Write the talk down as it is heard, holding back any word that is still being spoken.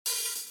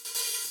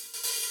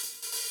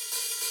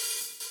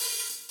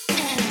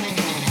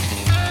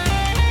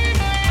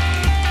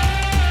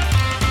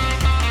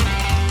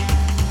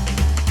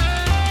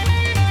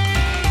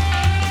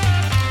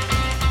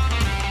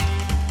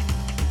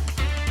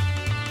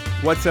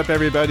What's up,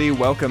 everybody?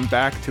 Welcome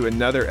back to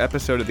another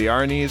episode of the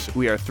Arnies.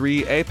 We are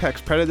three apex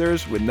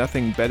predators with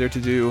nothing better to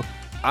do.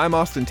 I'm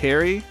Austin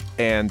Terry,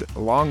 and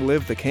long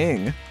live the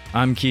king.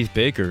 I'm Keith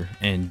Baker,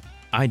 and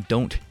I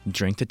don't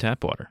drink the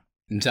tap water.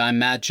 And I'm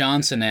Matt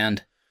Johnson,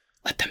 and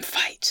let them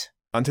fight.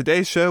 On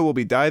today's show, we'll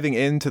be diving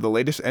into the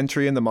latest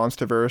entry in the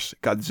Monsterverse,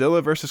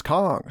 Godzilla vs.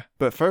 Kong.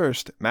 But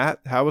first, Matt,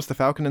 how was the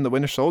Falcon and the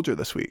Winter Soldier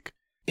this week?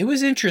 It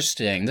was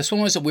interesting. This one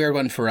was a weird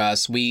one for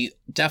us. We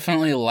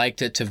definitely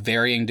liked it to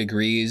varying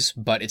degrees,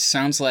 but it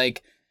sounds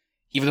like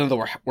even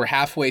though we're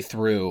halfway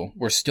through,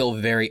 we're still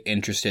very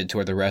interested to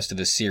where the rest of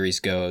the series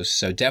goes.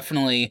 So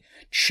definitely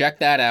check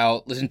that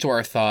out. Listen to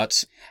our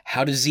thoughts.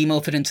 How does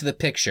Zemo fit into the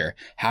picture?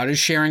 How does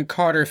Sharon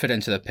Carter fit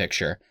into the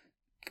picture?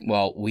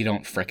 Well, we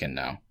don't frickin'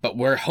 know. But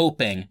we're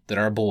hoping that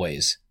our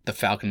boys, the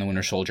Falcon and the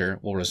Winter Soldier,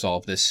 will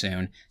resolve this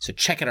soon. So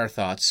check out our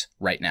thoughts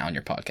right now in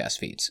your podcast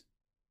feeds.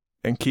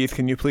 And Keith,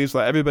 can you please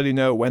let everybody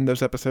know when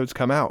those episodes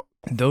come out?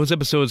 Those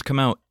episodes come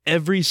out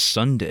every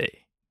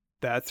Sunday.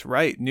 That's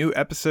right. New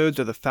episodes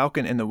of The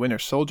Falcon and the Winter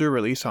Soldier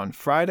release on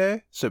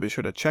Friday, so be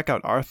sure to check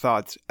out our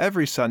thoughts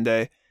every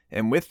Sunday.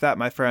 And with that,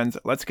 my friends,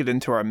 let's get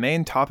into our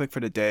main topic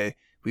for today.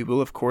 We will,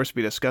 of course,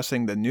 be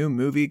discussing the new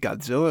movie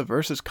Godzilla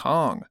vs.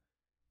 Kong.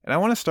 And I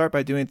want to start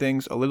by doing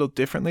things a little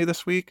differently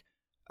this week.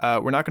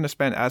 We're not going to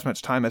spend as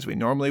much time as we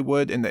normally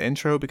would in the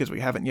intro because we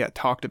haven't yet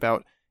talked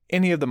about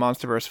any of the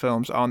Monsterverse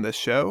films on this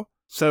show.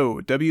 So,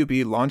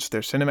 WB launched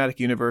their cinematic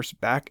universe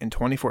back in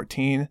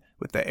 2014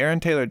 with the Aaron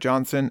Taylor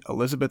Johnson,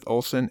 Elizabeth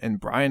Olsen, and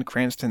Bryan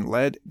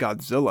Cranston-led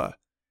Godzilla.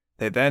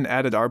 They then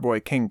added our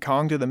boy King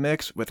Kong to the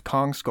mix with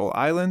Kong Skull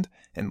Island,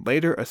 and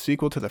later a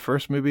sequel to the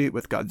first movie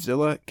with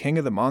Godzilla, King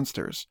of the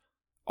Monsters.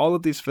 All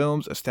of these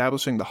films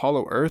establishing the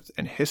Hollow Earth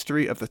and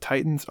history of the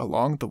Titans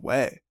along the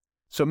way.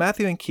 So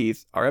Matthew and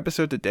Keith, our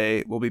episode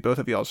today will be both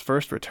of y'all's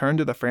first return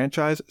to the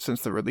franchise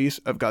since the release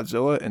of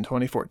Godzilla in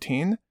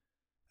 2014.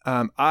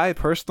 I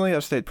personally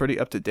have stayed pretty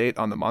up to date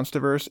on the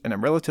Monsterverse and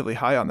I'm relatively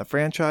high on the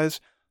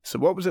franchise. So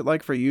what was it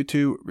like for you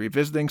two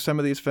revisiting some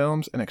of these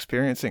films and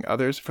experiencing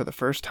others for the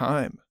first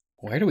time?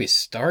 Where do we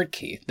start,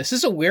 Keith? This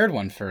is a weird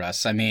one for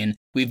us. I mean,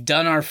 we've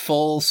done our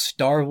full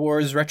Star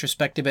Wars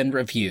retrospective and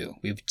review.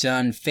 We've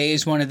done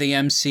Phase 1 of the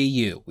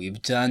MCU.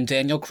 We've done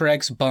Daniel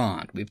Craig's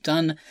Bond. We've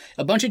done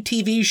a bunch of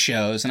TV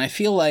shows, and I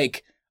feel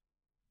like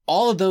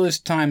all of those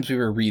times we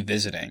were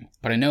revisiting.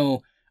 But I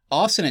know,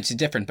 Austin, it's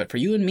different, but for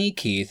you and me,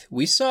 Keith,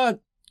 we saw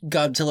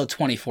Godzilla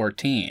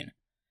 2014.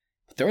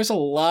 There was a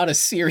lot of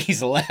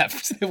series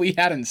left that we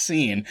hadn't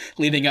seen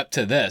leading up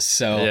to this,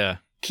 so... Yeah.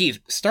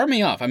 Keith, start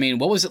me off. I mean,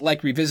 what was it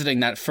like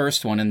revisiting that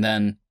first one, and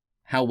then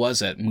how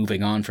was it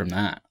moving on from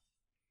that?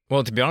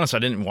 Well, to be honest, I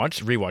didn't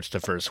rewatch the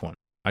first one.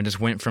 I just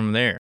went from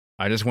there.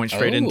 I just went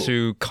straight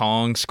into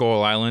Kong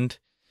Skull Island,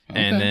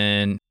 and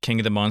then King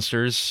of the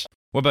Monsters.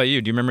 What about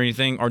you? Do you remember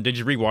anything, or did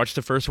you rewatch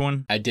the first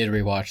one? I did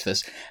rewatch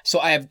this. So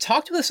I have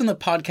talked about this on the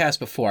podcast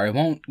before. I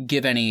won't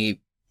give any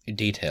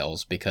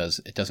details because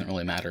it doesn't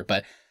really matter,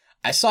 but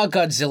I saw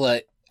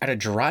Godzilla at a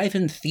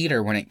drive-in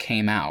theater when it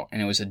came out,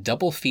 and it was a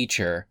double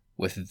feature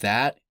with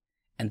that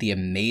and The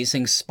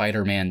Amazing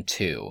Spider-Man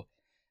 2.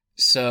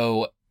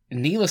 So,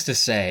 needless to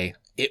say,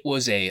 it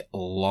was a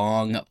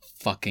long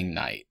fucking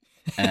night,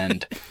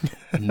 and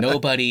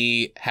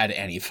nobody had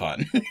any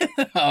fun.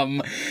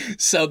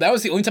 So that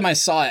was the only time I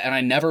saw it, and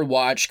I never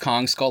watched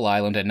Kong Skull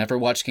Island, I never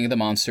watched King of the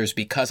Monsters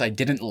because I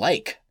didn't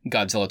like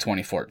Godzilla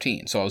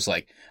 2014. So I was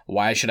like,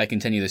 why should I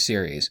continue the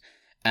series?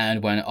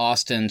 And when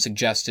Austin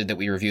suggested that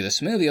we review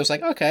this movie, I was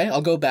like, okay,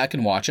 I'll go back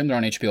and watch them. They're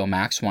on HBO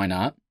Max, why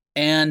not?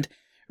 And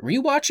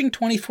rewatching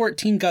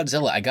 2014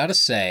 Godzilla, I gotta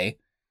say,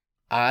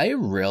 I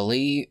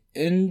really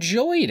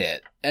enjoyed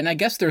it. And I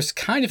guess there's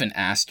kind of an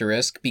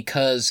asterisk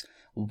because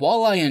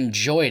while I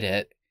enjoyed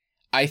it,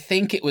 I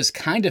think it was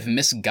kind of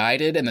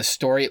misguided in the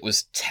story it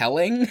was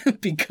telling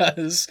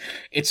because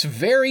it's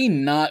very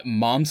not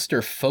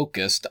monster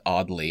focused,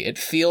 oddly. It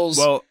feels...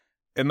 Well,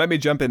 and let me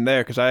jump in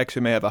there because I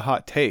actually may have a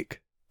hot take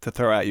to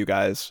throw at you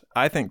guys.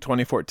 I think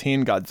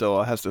 2014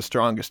 Godzilla has the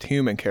strongest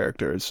human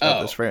characters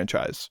of this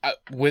franchise.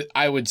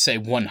 I would say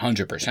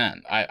 100%.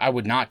 I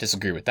would not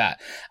disagree with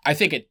that. I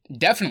think it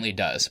definitely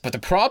does. But the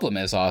problem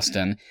is,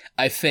 Austin,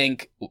 I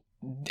think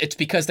it's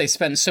because they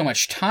spend so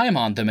much time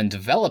on them and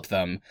develop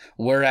them,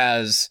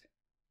 whereas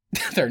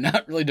they're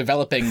not really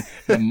developing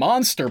the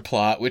monster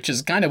plot, which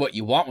is kind of what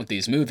you want with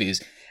these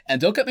movies. And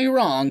don't get me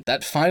wrong,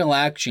 that final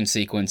action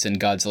sequence in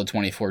Godzilla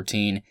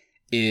 2014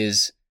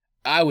 is...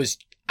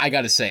 I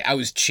gotta say, I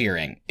was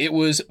cheering. It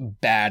was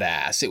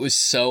badass. It was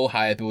so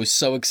hype. It was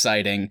so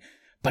exciting.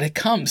 But it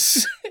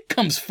comes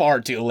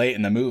far too late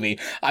in the movie.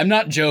 I'm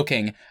not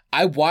joking.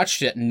 I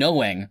watched it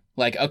knowing,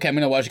 like, okay, I'm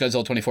gonna watch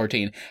Godzilla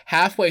 2014.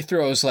 Halfway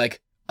through, I was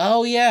like,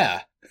 oh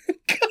yeah,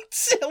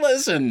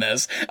 Godzilla's in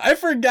this. I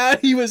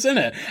forgot he was in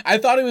it. I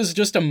thought it was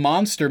just a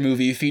monster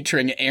movie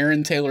featuring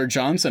Aaron Taylor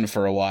Johnson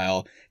for a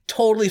while.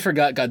 Totally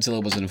forgot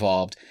Godzilla was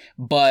involved.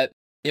 But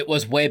it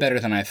was way better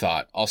than I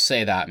thought. I'll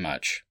say that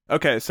much.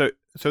 Okay, so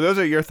those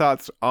are your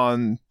thoughts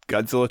on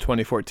Godzilla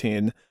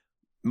 2014.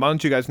 Why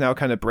don't you guys now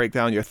kind of break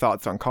down your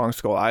thoughts on Kong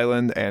Skull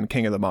Island and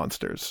King of the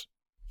Monsters?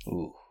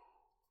 Ooh,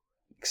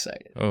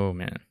 excited. Oh,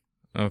 man.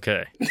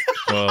 Okay.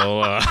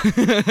 Well,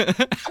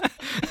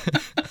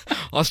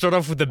 I'll start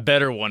off with the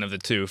better one of the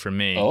two for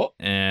me. Oh.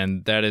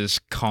 And that is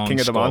Kong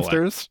King of the Skull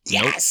Monsters?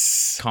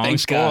 Yes! Kong Thank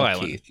Skull God,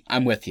 Island. Keith.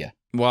 I'm with you.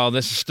 While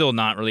this is still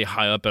not really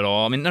high up at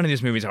all. I mean, none of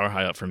these movies are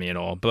high up for me at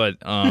all. But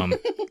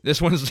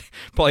this one's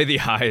probably the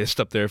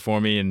highest up there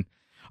for me. And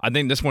I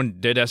think this one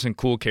did have some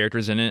cool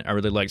characters in it. I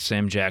really liked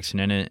Sam Jackson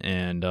in it.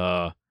 And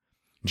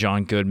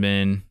John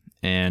Goodman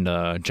and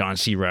John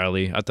C.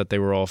 Reilly. I thought they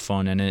were all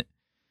fun in it.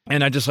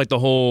 And I just like the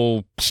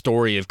whole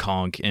story of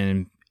Kong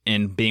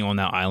and being on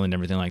that island and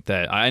everything like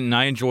that. I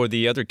enjoyed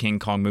the other King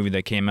Kong movie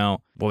that came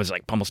out, what was it,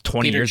 like almost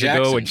 20 Peter years ago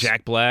Jackson's. with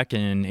Jack Black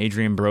and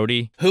Adrian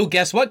Brody. Who,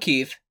 guess what,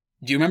 Keith?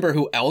 Do you remember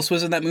who else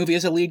was in that movie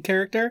as a lead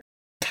character?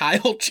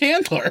 Kyle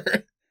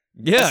Chandler.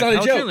 Yeah, That's not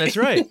Kyle a joke. Chandler, that's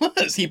right. He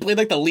was. He played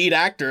like the lead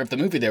actor of the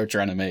movie they were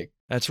trying to make.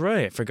 That's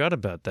right. I forgot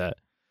about that.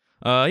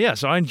 Yeah,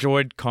 so I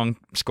enjoyed Kong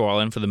Skull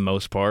Island for the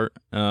most part.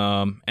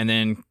 And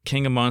then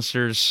King of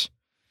Monsters.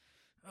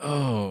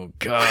 Oh,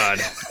 God.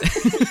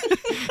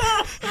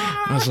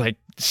 I was like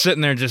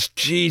sitting there just,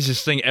 geez,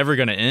 this thing ever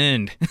going to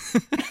end?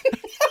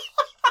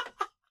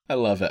 I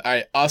love it. All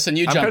right, Austin,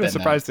 you I'm jump in. kind of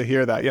surprised to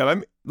hear that.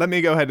 Yeah, let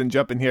me go ahead and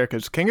jump in here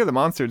because King of the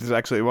Monsters is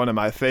actually one of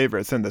my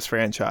favorites in this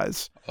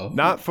franchise. Oh.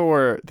 Not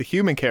for the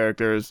human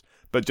characters,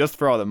 but just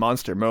for all the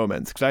monster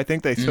moments. Because I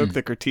think they took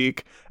the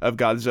critique of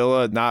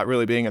Godzilla not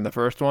really being in the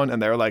first one,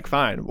 and they were like,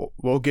 fine,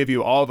 we'll give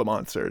you all the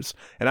monsters.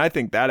 And I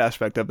think that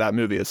aspect of that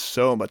movie is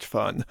so much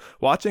fun.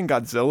 Watching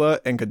Godzilla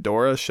and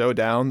Ghidorah show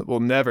down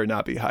will never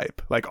not be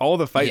hype. Like, all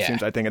the fight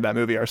scenes, I think, in that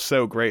movie are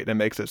so great, and it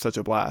makes it such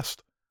a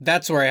blast.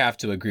 That's where I have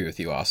to agree with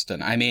you,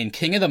 Austin. I mean,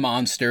 King of the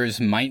Monsters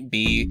might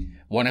be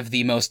one of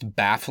the most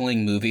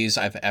baffling movies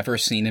I've ever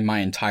seen in my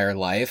entire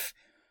life.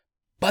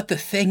 But the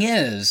thing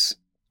is,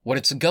 what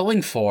it's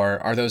going for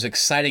are those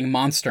exciting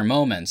monster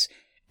moments,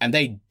 and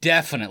they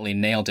definitely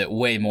nailed it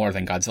way more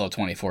than Godzilla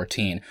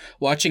 2014.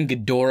 Watching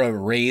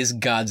Ghidorah raise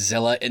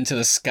Godzilla into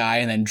the sky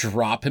and then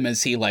drop him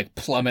as he, like,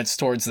 plummets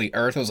towards the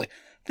earth, I was like,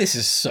 this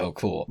is so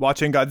cool.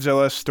 Watching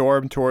Godzilla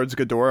storm towards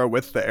Ghidorah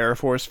with the Air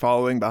Force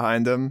following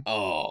behind him.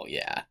 Oh,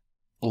 yeah.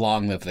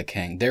 Long live the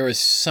king. There was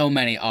so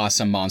many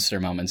awesome monster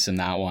moments in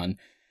that one.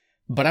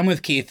 But I'm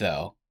with Keith,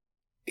 though.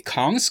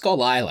 Kong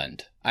Skull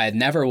Island, I had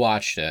never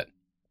watched it.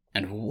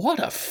 And what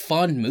a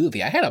fun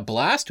movie. I had a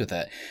blast with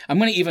it. I'm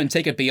going to even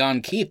take it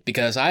beyond Keith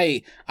because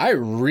I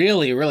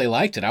really, really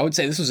liked it. I would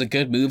say this was a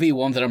good movie,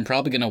 one that I'm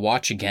probably going to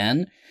watch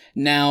again.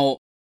 Now,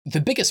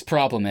 the biggest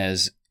problem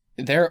is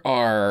there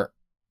are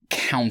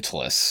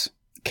countless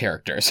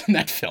characters in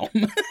that film.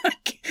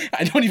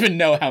 I don't even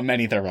know how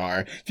many there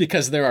are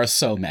because there are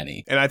so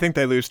many. And I think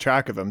they lose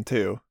track of them,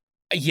 too.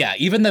 Yeah,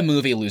 even the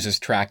movie loses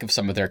track of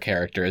some of their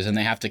characters, and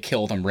they have to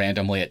kill them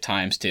randomly at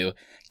times to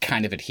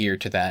kind of adhere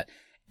to that.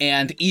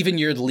 And even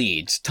your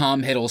leads,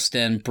 Tom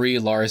Hiddleston, Brie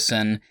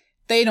Larson,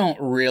 they don't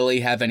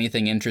really have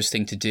anything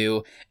interesting to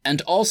do.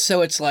 And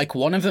also, it's like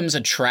one of them's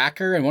a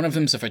tracker and one of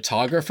them's a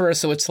photographer,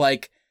 so it's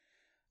like,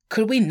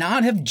 could we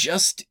not have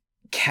just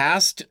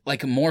cast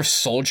like more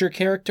soldier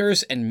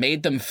characters and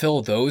made them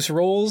fill those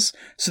roles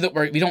so that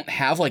we don't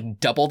have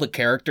like double the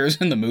characters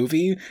in the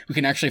movie? We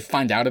can actually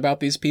find out about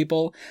these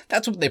people.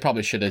 That's what they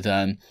probably should have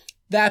done.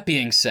 That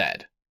being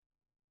said,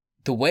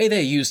 the way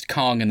they used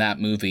Kong in that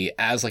movie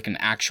as like an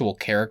actual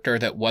character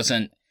that was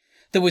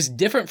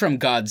different from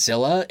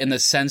Godzilla in the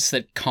sense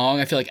that Kong,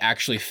 I feel like,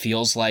 actually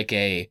feels like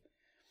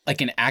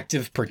an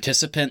active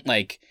participant,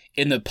 like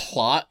in the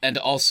plot, and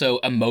also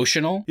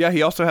emotional. Yeah,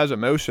 he also has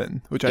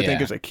emotion, which I think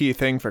is a key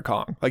thing for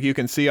Kong. Like, you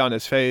can see on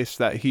his face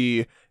that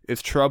he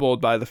is troubled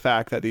by the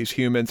fact that these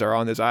humans are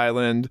on his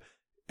island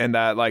and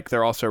that, like,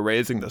 they're also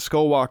raising the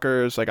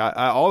Skullwalkers. Like,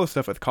 all the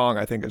stuff with Kong,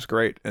 I think, is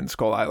great in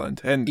Skull Island.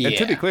 And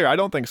to be clear, I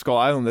don't think Skull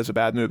Island is a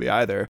bad movie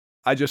either.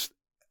 I just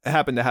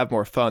happen to have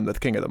more fun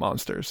with King of the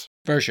Monsters.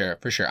 For sure.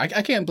 I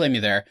can't blame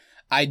you there.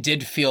 I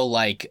did feel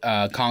like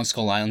Kong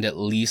Skull Island at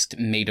least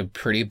made a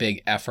pretty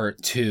big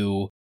effort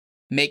to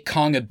make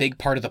Kong a big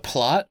part of the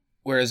plot,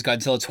 whereas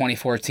Godzilla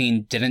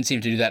 2014 didn't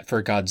seem to do that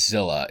for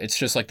Godzilla. It's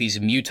just like these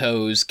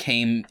Mutos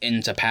came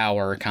into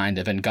power, kind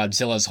of, and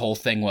Godzilla's whole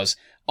thing was,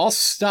 I'll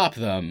stop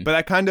them. But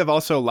I kind of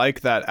also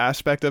like that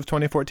aspect of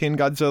 2014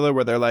 Godzilla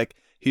where they're like,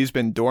 he's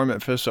been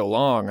dormant for so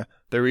long,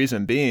 the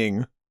reason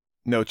being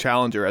no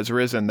challenger has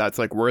risen that's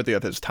like worthy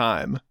of his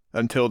time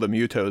until the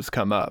Mutos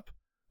come up.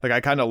 Like, I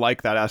kind of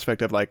like that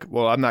aspect of like,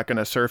 well, I'm not going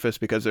to surface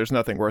because there's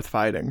nothing worth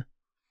fighting.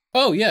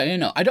 Oh,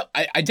 yeah,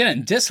 I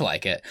didn't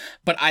dislike it,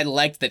 but I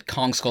liked that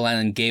Kong Skull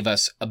Island gave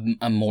us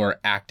a more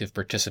active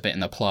participant in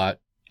the plot,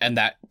 and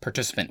that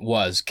participant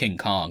was King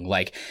Kong.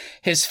 Like,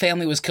 his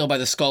family was killed by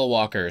the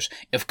Skullwalkers.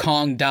 If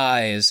Kong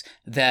dies,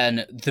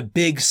 then the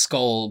big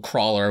skull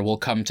crawler will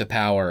come to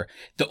power.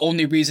 The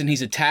only reason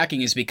he's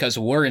attacking is because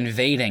we're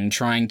invading,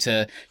 trying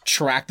to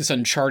track this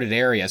uncharted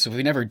area. So if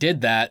we never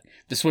did that,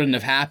 this wouldn't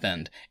have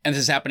happened. And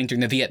this is happening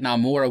during the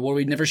Vietnam War, a war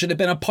we never should have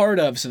been a part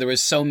of. So there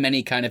was so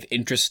many kind of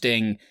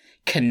interesting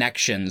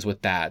connections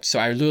with that. So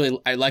I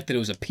like that it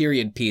was a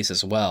period piece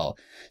as well.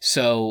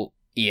 So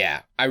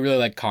Yeah, I really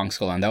like Kong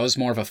Skull Island. That was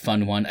more of a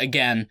fun one.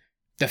 Again,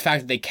 the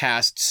fact that they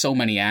cast so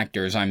many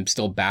actors, I'm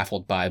still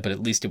baffled by, but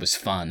at least it was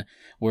fun.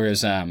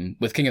 Whereas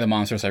with King of the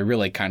Monsters, I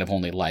really kind of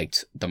only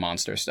liked the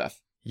monster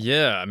stuff.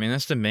 Yeah, I mean,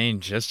 that's the main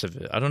gist of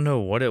it. I don't know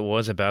what it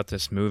was about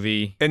this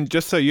movie. And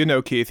just so you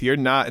know, Keith, you're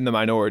not in the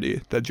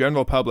minority. The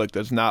general public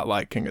does not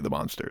like King of the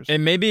Monsters.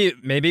 And maybe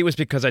it was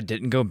because I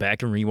didn't go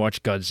back and rewatch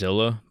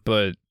Godzilla,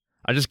 but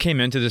I just came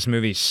into this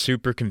movie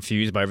super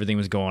confused by everything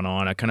that was going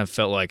on. I kind of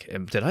felt like,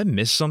 did I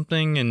miss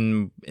something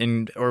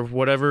and or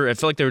whatever? I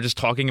felt like they were just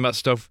talking about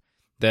stuff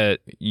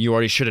that you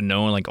already should have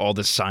known, like all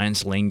the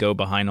science lingo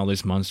behind all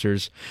these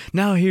monsters.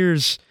 Now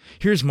here's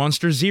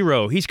Monster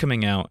Zero. He's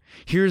coming out.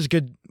 Here's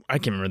good. I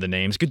can't remember the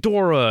names.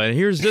 Ghidorah, and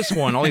here's this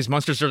one. All these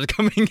monsters are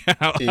coming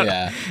out.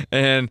 Yeah.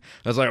 And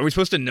I was like, are we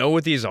supposed to know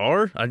what these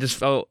are? I just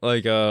felt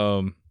like,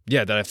 that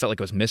I felt like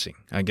it was missing,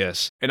 I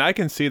guess. And I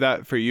can see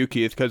that for you,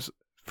 Keith, because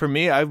for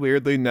me, I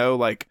weirdly know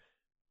like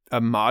a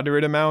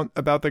moderate amount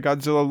about the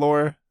Godzilla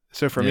lore.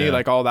 So for me,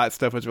 like all that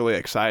stuff was really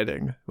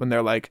exciting when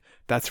they're like,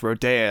 that's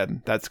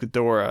Rodan, that's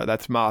Ghidorah,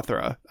 that's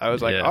Mothra. I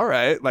was like, all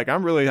right, like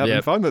I'm really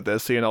having fun with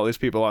this, seeing all these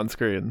people on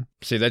screen.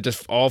 See, that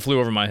just all flew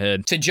over my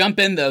head. To jump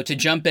in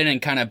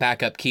and kind of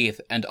back up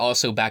Keith and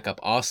also back up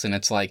Austin,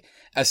 it's like,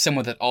 as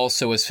someone that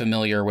also is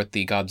familiar with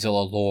the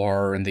Godzilla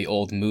lore and the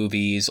old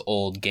movies,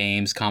 old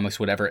games,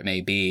 comics, whatever it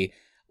may be,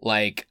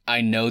 like,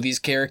 I know these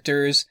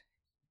characters.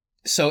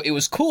 So it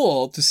was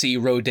cool to see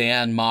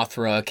Rodan,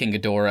 Mothra, King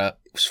Ghidorah.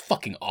 It was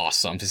fucking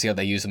awesome to see how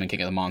they use them in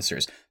King of the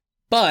Monsters.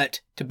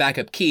 But to back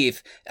up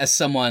Keith, as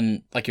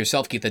someone like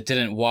yourself, Keith, that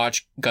didn't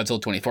watch Godzilla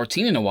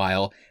 2014 in a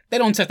while, they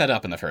don't set that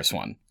up in the first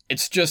one.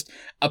 It's just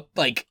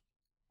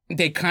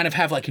they kind of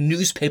have like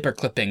newspaper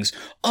clippings.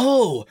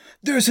 Oh,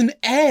 there's an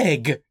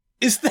egg.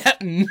 Is that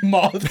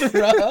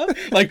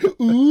Mothra? Like,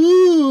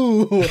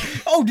 ooh.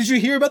 Oh, did you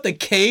hear about the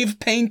cave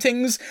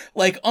paintings,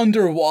 like,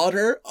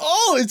 underwater?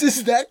 Oh,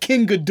 is that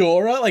King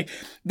Ghidorah? Like,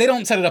 they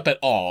don't set it up at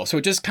all, so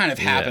it just kind of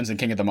happens in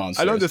King of the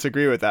Monsters. I don't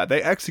disagree with that.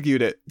 They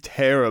execute it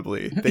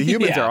terribly. The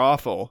humans are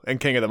awful in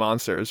King of the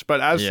Monsters,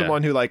 but as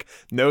someone who, like,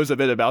 knows a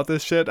bit about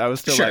this shit, I was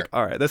still like,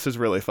 all right, this is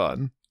really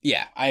fun.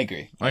 Yeah, I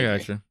agree. I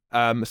gotcha.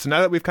 So now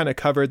that we've kind of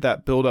covered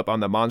that build-up on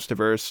the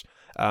Monsterverse,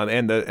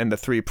 and the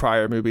three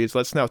prior movies,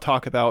 let's now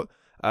talk about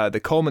the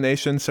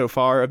culmination so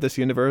far of this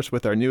universe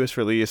with our newest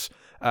release.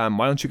 Why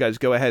don't you guys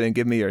go ahead and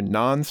give me your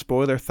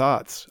non-spoiler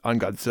thoughts on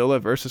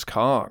Godzilla vs.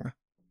 Kong?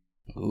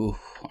 Ooh,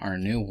 our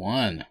new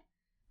one.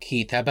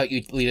 Keith, how about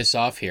you lead us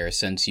off here,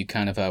 since you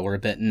kind of were a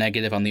bit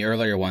negative on the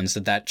earlier ones.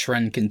 Did that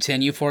trend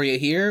continue for you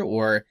here,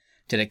 or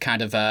did it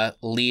kind of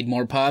lead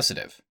more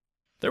positive?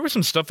 There was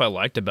some stuff I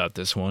liked about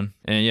this one.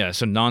 And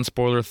so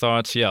non-spoiler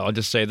thoughts, I'll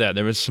just say that.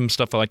 There was some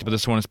stuff I liked about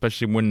this one,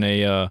 especially when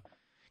they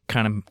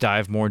kind of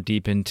dive more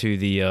deep into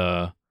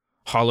the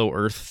Hollow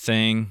Earth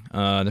thing.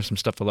 There's some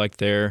stuff I liked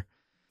there.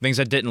 Things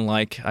I didn't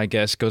like, I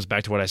guess, goes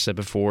back to what I said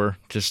before.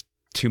 Just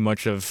too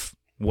much of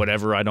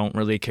whatever I don't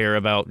really care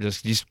about.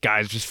 Just these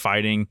guys just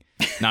fighting,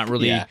 not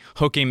really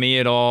hooking me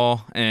at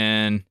all,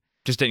 and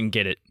just didn't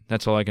get it.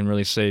 That's all I can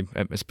really say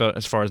as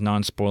far as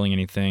non-spoiling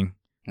anything.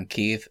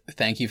 Keith,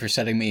 thank you for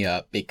setting me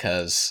up,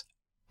 because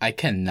I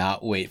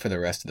cannot wait for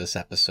the rest of this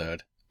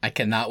episode. I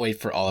cannot wait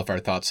for all of our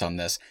thoughts on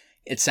this.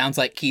 It sounds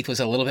like Keith was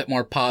a little bit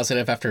more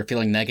positive after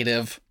feeling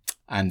negative.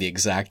 I'm the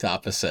exact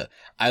opposite.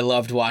 I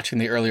loved watching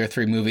the earlier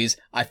three movies.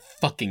 I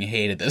fucking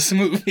hated this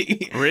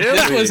movie. Really?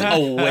 This was a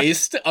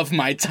waste of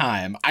my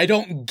time. I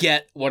don't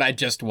get what I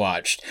just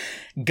watched.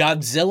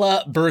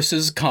 Godzilla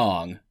vs.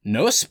 Kong.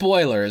 No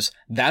spoilers.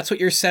 That's what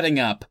you're setting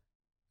up.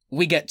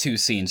 We get 2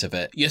 scenes of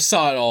it. You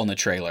saw it all in the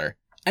trailer.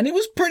 And it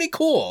was pretty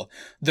cool.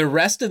 The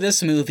rest of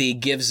this movie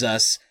gives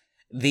us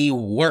the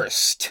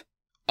worst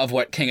of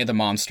what King of the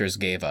Monsters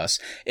gave us.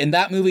 In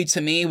that movie,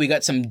 to me, we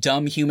got some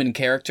dumb human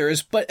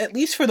characters, but at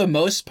least for the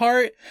most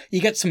part,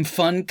 you get some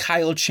fun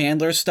Kyle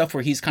Chandler stuff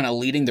where he's kind of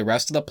leading the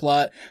rest of the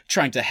plot,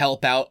 trying to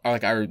help out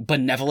our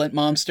benevolent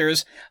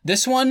monsters.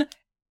 This one,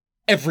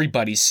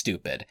 everybody's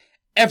stupid.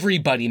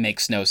 Everybody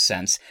makes no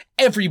sense.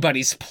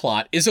 Everybody's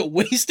plot is a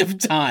waste of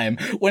time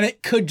when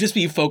it could just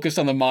be focused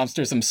on the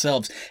monsters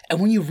themselves. And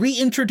when you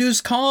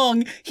reintroduce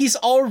Kong, he's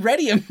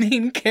already a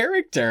main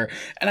character.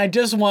 And I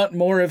just want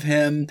more of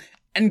him.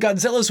 And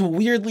Godzilla's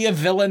weirdly a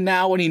villain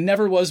now when he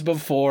never was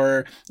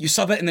before. You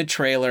saw that in the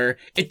trailer.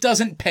 It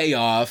doesn't pay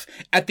off.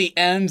 At the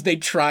end, they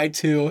try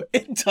to.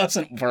 It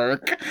doesn't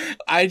work.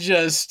 I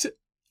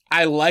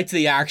liked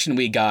the action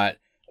we got,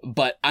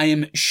 but I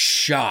am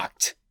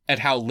shocked at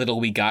how little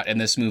we got in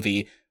this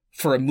movie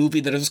for a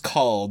movie that is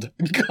called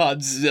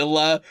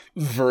Godzilla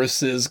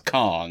vs.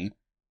 Kong.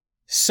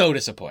 So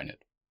disappointed.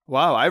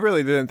 Wow, I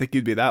really didn't think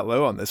you'd be that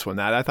low on this one,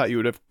 Nat. I thought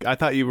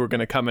you were going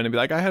to come in and be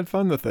like, I had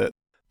fun with it.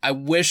 I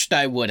wished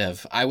I would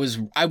have. I was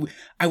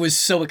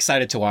so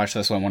excited to watch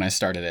this one when I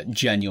started it.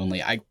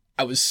 Genuinely, I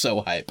was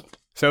so hyped.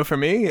 So for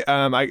me,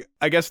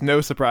 I guess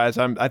no surprise.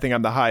 I think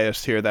I'm the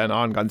highest here then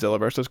on Godzilla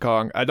vs.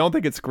 Kong. I don't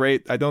think it's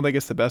great. I don't think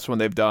it's the best one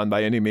they've done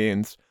by any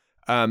means.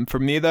 For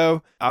me,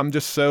 though, I'm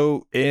just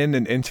so in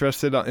and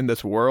interested in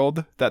this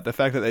world that the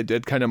fact that they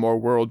did kind of more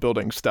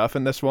world-building stuff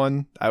in this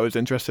one, I was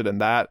interested in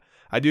that.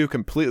 I do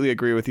completely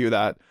agree with you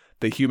that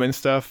the human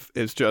stuff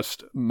is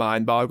just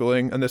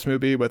mind-boggling in this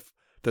movie with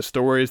the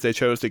stories they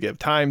chose to give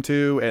time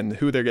to and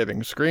who they're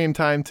giving screen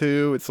time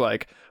to. It's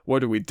like,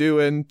 what are we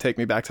doing? Take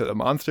me back to the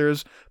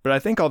monsters. But I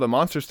think all the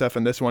monster stuff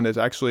in this one is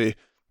actually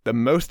the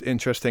most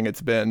interesting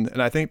it's been.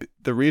 And I think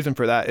the reason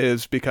for that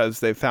is because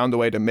they've found a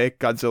way to make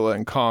Godzilla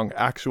and Kong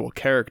actual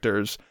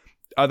characters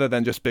other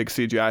than just big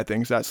CGI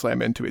things that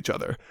slam into each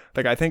other.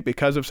 Like, I think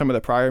because of some of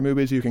the prior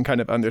movies, you can kind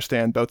of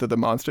understand both of the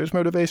monsters'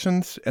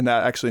 motivations, and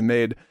that actually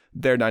made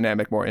their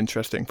dynamic more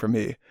interesting for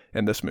me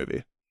in this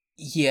movie.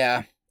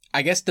 Yeah,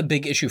 I guess the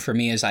big issue for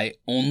me is I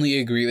only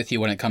agree with you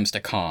when it comes to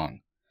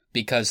Kong,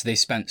 because they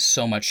spent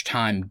so much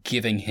time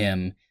giving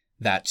him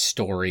that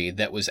story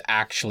that was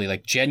actually,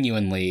 like,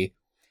 genuinely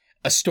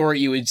a story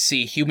you would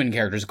see human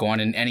characters go on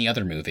in any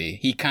other movie.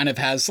 He kind of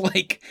has,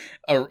 like,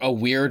 a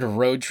weird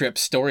road trip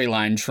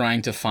storyline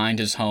trying to find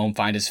his home,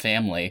 find his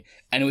family,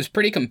 and it was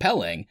pretty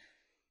compelling.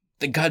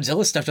 The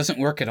Godzilla stuff doesn't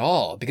work at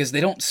all, because they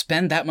don't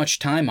spend that much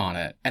time on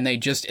it, and they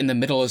just, in the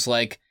middle, is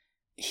like,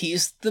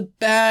 he's the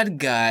bad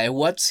guy,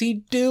 what's he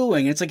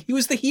doing? It's like, he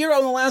was the hero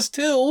in the last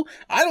two,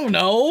 I don't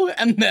know.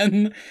 And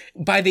then,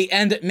 by the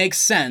end, it makes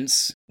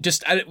sense.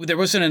 There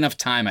wasn't enough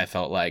time, I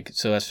felt like,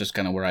 so that's just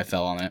kind of where I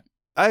fell on it.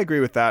 I agree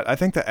with that. I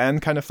think the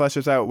end kind of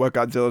fleshes out what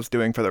Godzilla's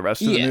doing for the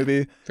rest of the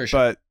movie. For sure.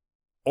 But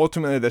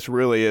ultimately, this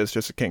really is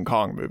just a King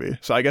Kong movie.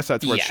 So I guess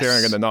that's worth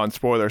sharing in the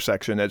non-spoiler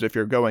section, is if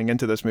you're going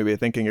into this movie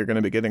thinking you're going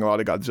to be getting a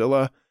lot of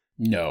Godzilla,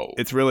 no,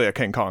 it's really a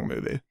King Kong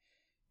movie.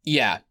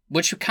 Yeah,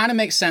 which kind of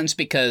makes sense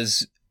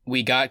because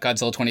we got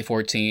Godzilla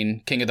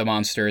 2014, King of the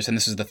Monsters, and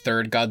this is the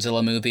third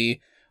Godzilla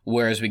movie,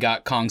 whereas we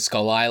got Kong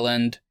Skull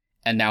Island,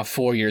 and now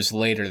 4 years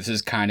later, this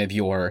is kind of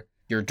your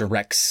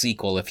direct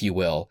sequel, if you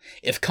will.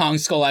 If Kong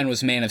Skull Island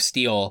was Man of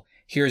Steel,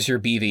 here's your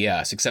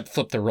BVS, except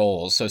flip the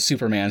roles, so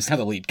Superman's now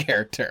the lead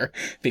character,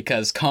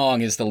 because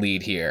Kong is the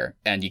lead here,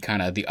 and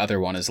the other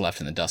one is left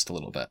in the dust a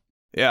little bit.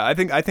 Yeah, I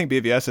think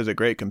BVS is a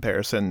great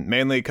comparison,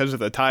 mainly because of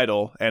the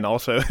title, and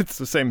also it's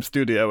the same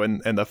studio,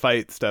 and the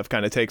fight stuff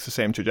kind of takes the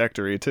same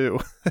trajectory, too.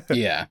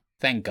 Yeah,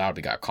 thank God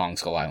we got Kong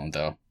Skull Island,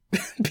 though,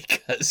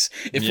 because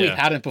if we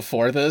hadn't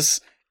before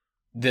this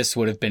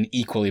would have been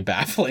equally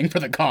baffling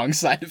for the Kong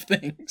side of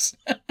things.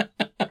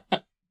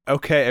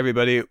 Okay,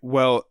 everybody.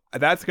 Well,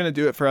 that's going to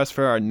do it for us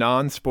for our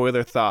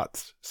non-spoiler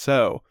thoughts.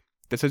 So,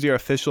 this is your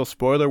official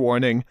spoiler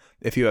warning.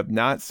 If you have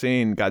not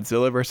seen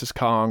Godzilla vs.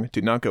 Kong,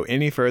 do not go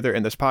any further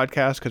in this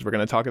podcast because we're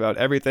going to talk about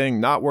everything,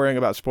 not worrying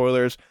about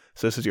spoilers.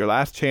 So this is your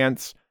last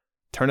chance.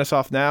 Turn us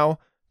off now,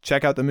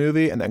 check out the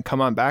movie, and then come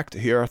on back to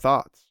hear our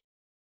thoughts.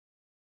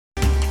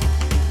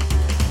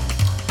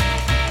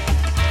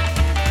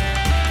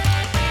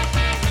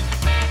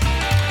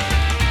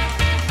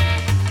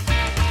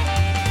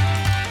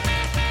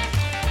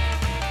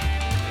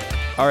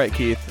 All right,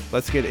 Keith,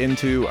 let's get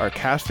into our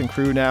cast and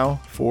crew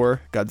now for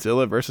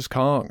Godzilla vs.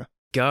 Kong.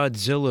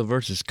 Godzilla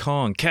vs.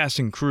 Kong, cast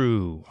and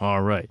crew.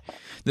 All right.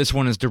 This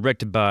one is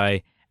directed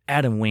by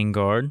Adam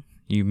Wingard.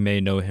 You may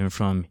know him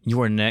from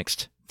You're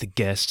Next, The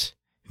Guest,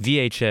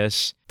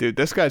 VHS. Dude,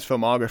 this guy's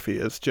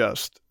filmography is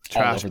just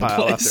trash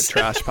pile after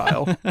trash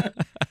pile.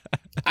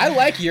 I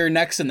like You're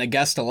Next and The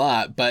Guest a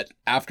lot, but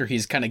after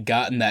he's kind of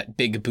gotten that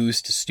big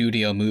boost to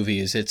studio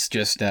movies, it's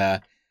just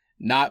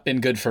not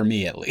been good for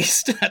me, at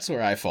least. That's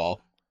where I fall.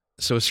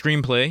 So, a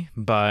screenplay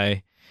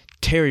by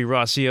Terry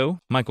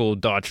Rossio, Michael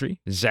Daughtry,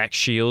 Zach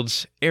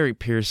Shields, Eric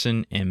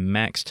Pearson, and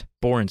Max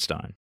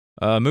Borenstein.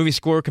 Movie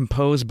score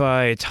composed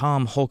by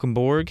Tom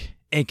Holkenborg,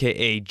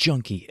 a.k.a.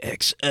 Junkie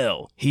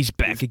XL. He's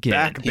back again.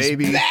 Back,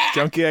 baby. He's back.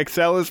 Junkie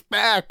XL is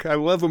back. I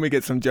love when we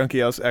get some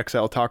Junkie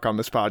XL talk on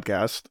this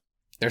podcast.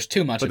 There's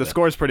too much of it. But the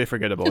score's pretty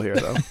forgettable here,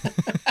 though.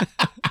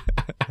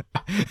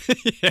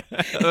 Yeah,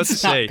 let's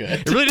say.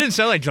 It really didn't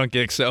sound like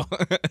Junkie XL.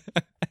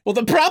 Well,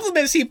 the problem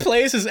is he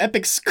plays his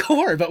epic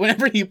score, but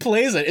whenever he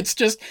plays it, it's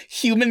just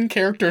human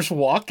characters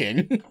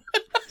walking.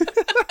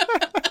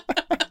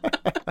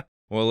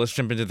 Well, let's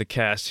jump into the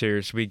cast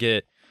here. So we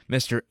get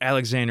Mr.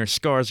 Alexander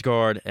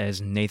Skarsgård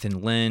as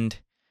Nathan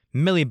Lind,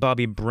 Millie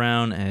Bobby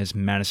Brown as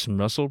Madison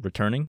Russell,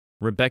 returning,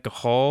 Rebecca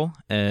Hall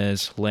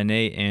as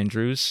Lene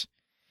Andrews,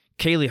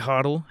 Kaylee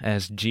Hoddle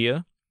as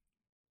Gia,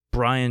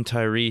 Brian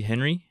Tyree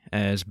Henry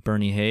as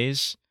Bernie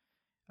Hayes,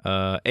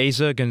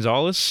 Asa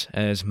Gonzalez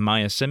as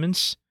Maya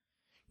Simmons,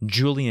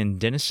 Julian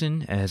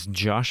Dennison as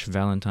Josh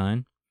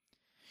Valentine,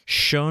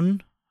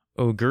 Shun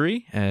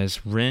Oguri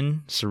as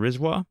Ren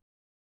Sarizwa,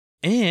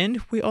 and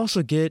we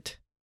also get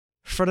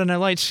Friday Night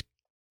Lights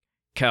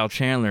Kyle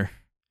Chandler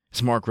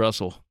as Mark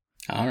Russell.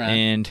 All right.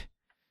 And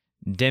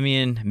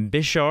Demian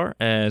Bishar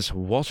as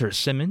Walter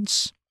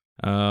Simmons.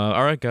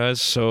 All right,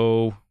 guys,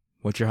 so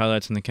what's your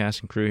highlights in the cast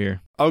and crew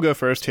here? I'll go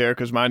first here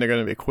because mine are going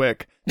to be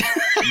quick.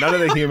 None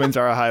of the humans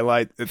are a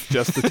highlight. It's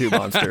just the two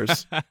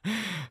monsters.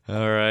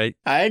 All right.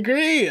 I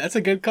agree. That's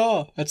a good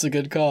call.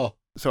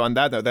 So on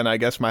that note, then I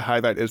guess my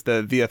highlight is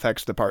the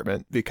VFX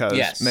department because,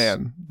 Yes.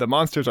 man, the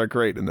monsters are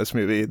great in this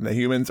movie and the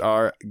humans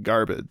are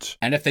garbage.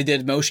 And if they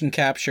did motion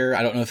capture,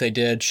 I don't know if they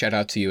did, shout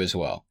out to you as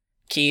well.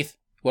 Keith,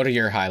 what are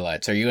your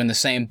highlights? Are you in the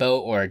same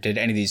boat, or did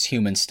any of these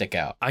humans stick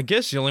out? I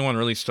guess the only one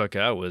really stuck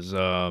out was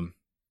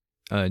Demian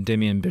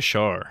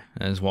Bichir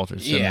as Walter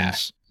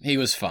Simmons. Yeah, he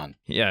was fun.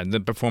 Yeah,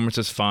 the performance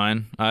is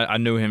fine. I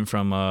knew him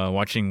from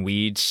watching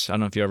Weeds. I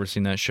don't know if you've ever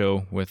seen that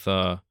show with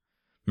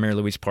Mary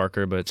Louise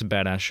Parker, but it's a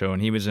badass show,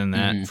 and he was in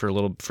that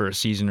for a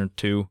season or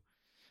two,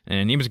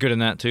 and he was good in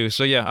that too.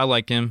 So yeah, I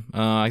liked him.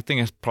 I think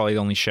that's probably the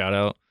only shout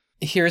out.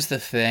 Here's the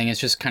thing, it's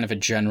just kind of a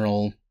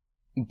general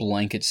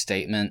blanket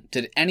statement.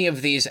 Did any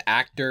of these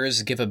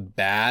actors give a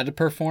bad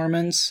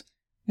performance?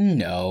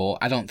 No,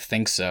 I don't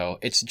think so.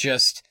 It's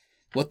just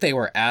what they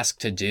were asked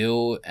to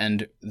do,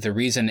 and the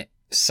reason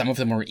some of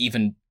them were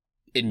even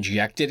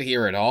injected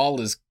here at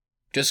all is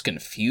just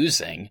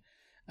confusing.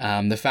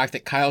 The fact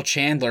that Kyle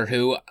Chandler,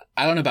 who,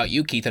 I don't know about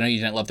you, Keith, I know you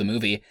didn't love the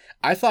movie,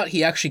 I thought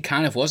he actually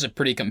kind of was a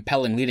pretty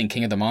compelling lead in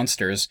King of the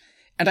Monsters,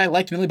 and I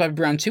liked Millie Bobby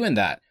Brown too in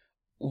that.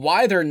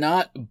 Why they're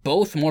not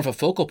both more of a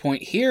focal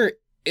point here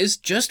is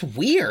just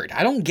weird.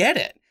 I don't get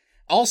it.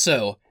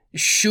 Also,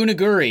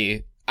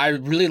 Shunaguri, I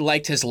really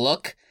liked his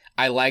look.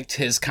 I liked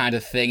his kind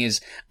of thing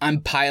is,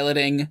 I'm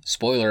piloting,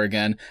 spoiler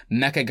again,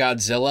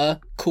 Mechagodzilla.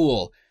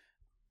 Cool.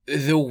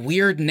 The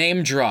weird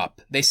name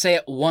drop. They say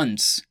it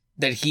once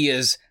that he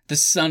is the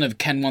son of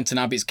Ken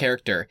Watanabe's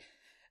character.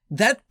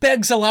 That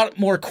begs a lot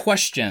more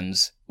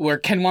questions, where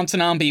Ken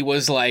Watanabe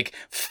was, like,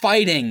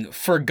 fighting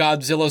for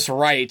Godzilla's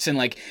rights, and,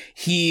 like,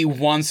 he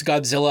wants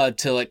Godzilla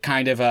to, like,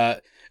 kind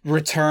of,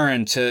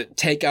 return to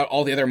take out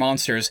all the other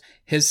monsters.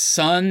 His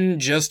son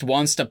just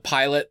wants to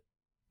pilot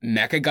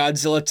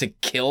Mechagodzilla to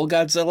kill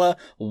Godzilla?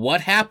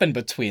 What happened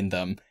between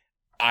them?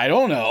 I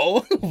don't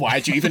know.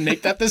 Why'd you even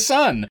make that the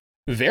son?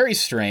 Very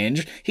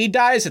strange. He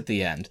dies at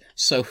the end,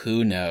 so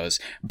who knows?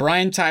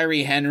 Brian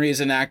Tyree Henry is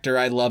an actor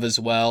I love as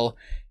well.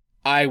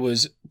 I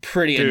was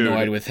pretty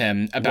annoyed with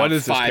him about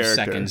 5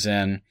 seconds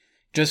in,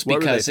 just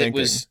because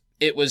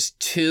it was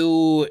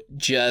too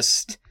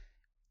just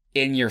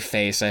in your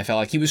face. I felt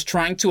like he was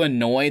trying to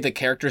annoy the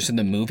characters in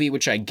the movie,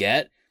 which I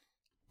get,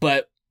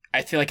 but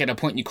I feel like at a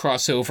point you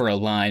cross over a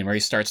line where he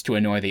starts to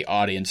annoy the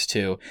audience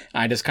too.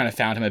 I just kind of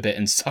found him a bit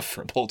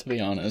insufferable, to be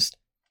honest.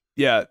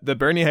 Yeah, the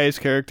Bernie Hayes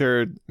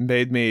character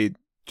made me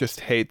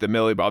just hate the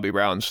Millie Bobby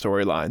Brown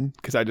storyline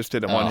because I just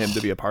didn't want him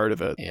to be a part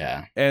of it.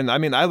 Yeah. And I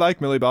mean, I like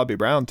Millie Bobby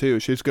Brown too.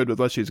 She's good with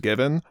what she's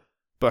given,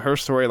 but her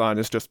storyline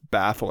is just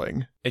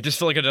baffling. It just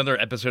felt like another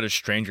episode of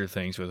Stranger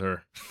Things with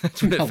her.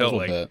 That's what it felt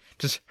like. Bit.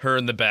 Just her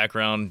in the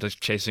background, just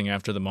chasing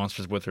after the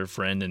monsters with her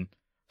friend and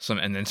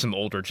then some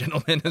older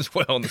gentlemen as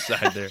well on the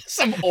side there.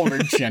 Some older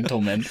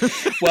gentlemen.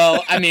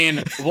 Well, I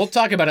mean, we'll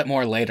talk about it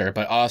more later,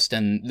 but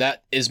Austin,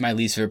 that is my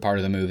least favorite part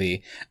of the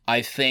movie.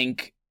 I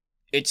think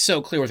it's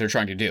so clear what they're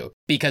trying to do,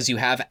 because you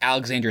have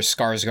Alexander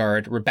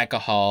Skarsgård, Rebecca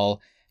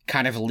Hall,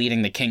 kind of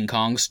leading the King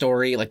Kong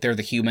story, like they're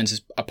the humans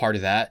as a part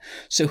of that.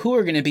 So who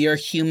are going to be our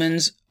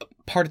humans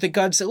part of the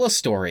Godzilla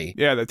story?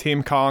 Yeah, the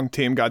Team Kong,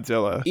 Team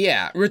Godzilla.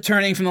 Yeah,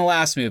 returning from the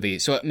last movie,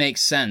 so it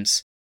makes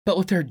sense. But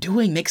what they're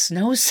doing makes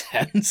no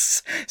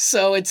sense.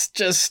 So it's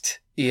just,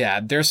 yeah,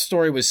 their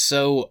story was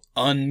so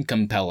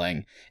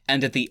uncompelling.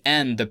 And at the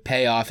end, the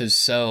payoff is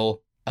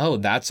so, oh,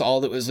 that's all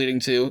that was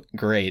leading to?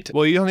 Great.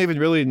 Well, you don't even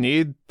really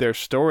need their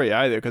story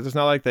either, because it's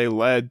not like they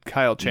led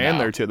Kyle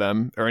Chandler to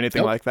them or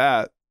anything like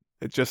that.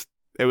 It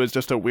was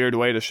just a weird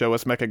way to show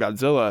us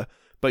Mechagodzilla.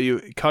 But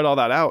you cut all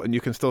that out and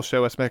you can still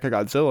show us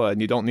Mechagodzilla, and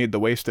you don't need the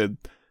wasted,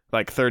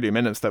 30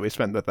 minutes that we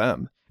spent with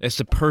them. It's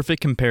the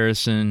perfect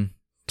comparison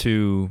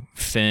to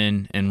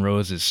Finn and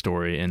Rose's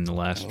story in The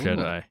Last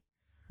Jedi,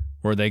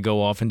 where they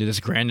go off into this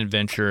grand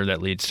adventure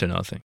that leads to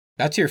nothing.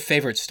 That's your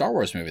favorite Star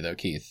Wars movie, though,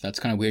 Keith. That's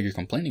kind of weird you're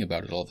complaining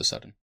about it all of a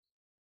sudden.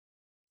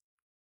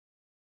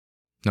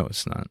 No,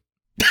 it's not.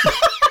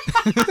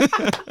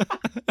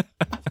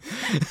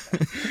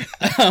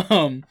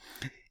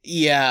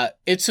 Yeah,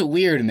 it's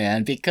weird,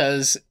 man,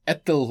 because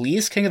at the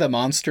least King of the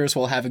Monsters,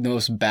 while having the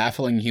most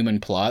baffling human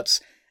plots,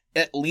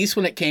 at least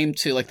when it came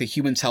to, the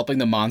humans helping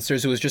the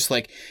monsters, it was just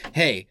like,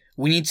 hey,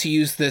 we need to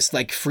use this,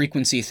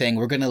 frequency thing.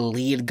 We're going to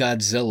lead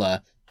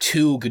Godzilla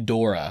to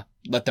Ghidorah.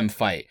 Let them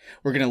fight.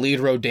 We're going to lead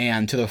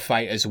Rodan to the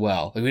fight as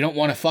well. We don't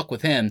want to fuck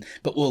with him,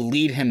 but we'll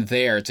lead him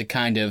there to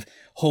kind of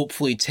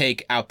hopefully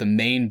take out the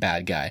main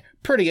bad guy.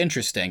 Pretty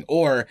interesting.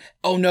 Or,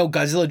 oh no,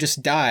 Godzilla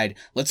just died.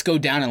 Let's go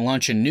down and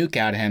launch a nuke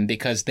at him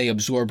because they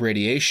absorb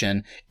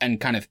radiation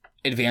and kind of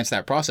advance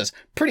that process.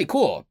 Pretty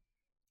cool.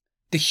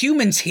 The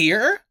humans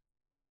here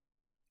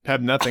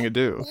have nothing to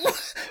do.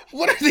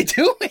 What are they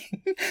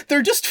doing?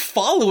 They're just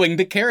following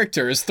the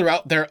characters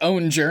throughout their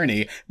own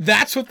journey.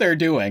 That's what they're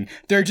doing.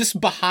 They're just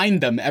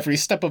behind them every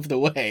step of the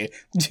way,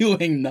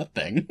 doing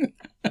nothing.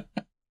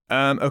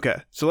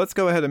 Okay, so let's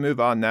go ahead and move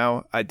on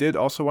now. I did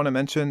also want to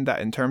mention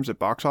that in terms of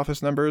box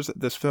office numbers,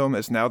 this film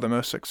is now the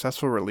most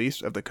successful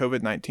release of the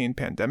COVID-19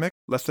 pandemic.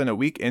 Less than a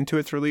week into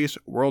its release,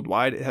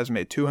 worldwide it has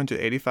made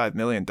 $285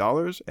 million,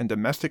 and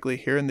domestically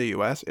here in the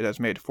US, it has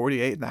made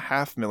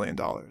 $48.5 million.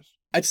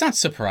 It's not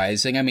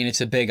surprising. I mean,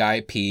 it's a big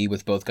IP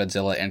with both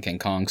Godzilla and King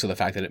Kong, so the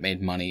fact that it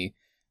made money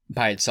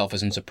by itself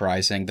isn't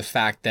surprising. The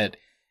fact that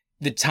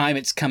the time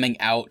it's coming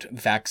out,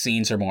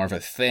 vaccines are more of a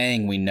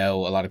thing. We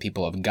know a lot of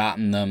people have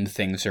gotten them.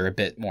 Things are a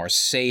bit more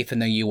safe in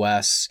the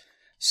US,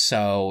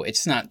 so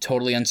it's not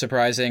totally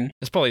unsurprising.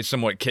 It's probably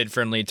somewhat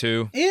kid-friendly,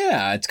 too.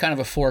 Yeah, it's kind of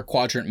a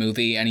 4-quadrant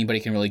movie. Anybody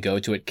can really go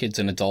to it, kids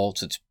and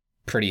adults. It's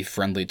pretty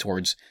friendly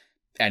towards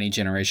any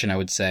generation, I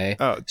would say.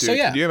 Oh, dude, so,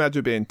 yeah. Can you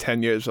imagine being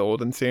 10 years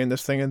old and seeing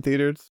this thing in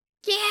theaters?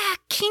 Yeah,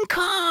 King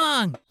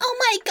Kong! Oh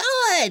my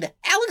god!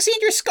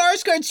 Alexander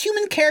Skarsgård's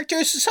human character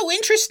is so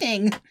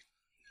interesting!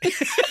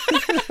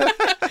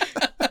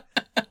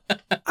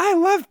 I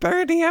love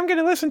Birdie. I'm going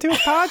to listen to his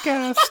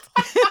podcast.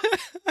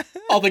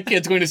 All the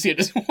kids going to see it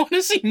just want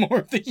to see more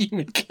of the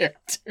human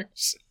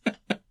characters.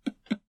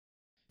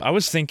 I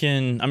was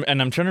thinking,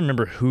 and I'm trying to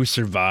remember who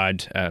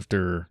survived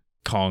after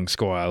Kong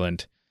Skull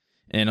Island.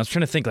 And I was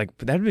trying to think, like,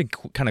 that would have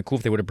been kind of cool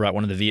if they would have brought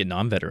one of the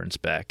Vietnam veterans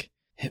back.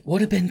 It would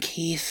have been,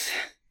 Keith.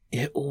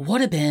 It would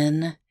have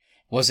been.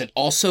 Was it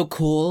also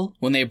cool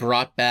when they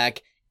brought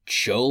back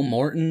Joe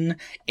Morton,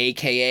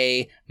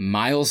 a.k.a.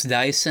 Miles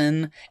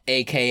Dyson,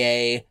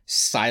 a.k.a.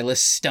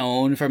 Silas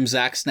Stone from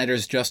Zack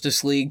Snyder's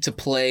Justice League to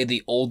play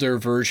the older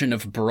version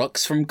of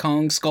Brooks from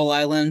Kong Skull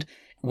Island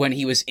when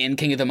he was in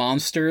King of the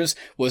Monsters?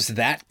 Was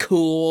that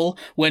cool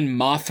when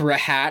Mothra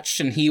hatched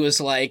and he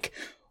was like,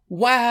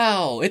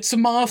 wow, it's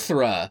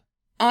Mothra.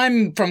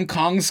 I'm from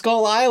Kong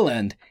Skull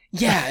Island.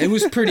 Yeah, it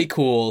was pretty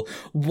cool.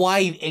 Why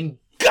in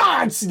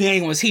God's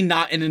name was he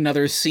not in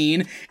another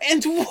scene?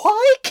 And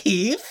why,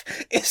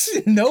 Keith,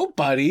 is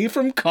nobody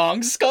from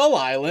Kong Skull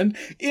Island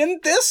in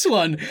this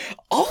one?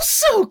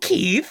 Also,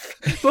 Keith,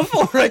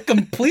 before I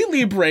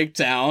completely break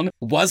down,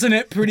 wasn't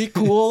it pretty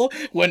cool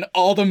when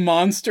all the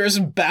monsters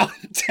bowed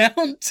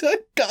down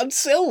to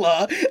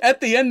Godzilla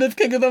at the end of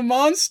King of the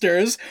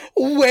Monsters?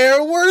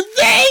 Where were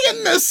they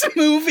in this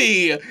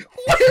movie?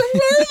 Where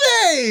were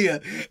they?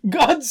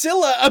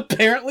 Godzilla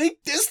apparently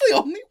is the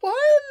only one.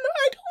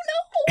 I don't know.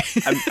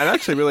 I'm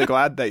actually really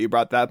glad that you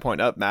brought that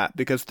point up, Matt,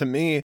 because to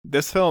me,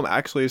 this film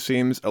actually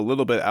seems a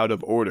little bit out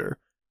of order.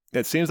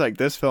 It seems like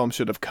this film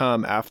should have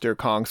come after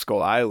Kong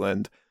Skull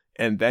Island,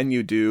 and then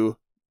you do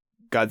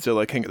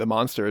Godzilla King of the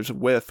Monsters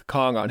with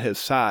Kong on his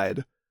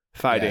side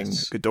fighting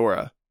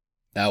Ghidorah.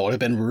 That would have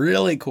been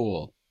really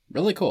cool.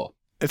 Really cool.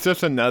 It's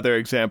just another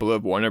example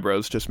of Warner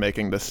Bros. Just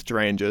making the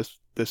strangest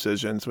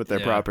decisions with their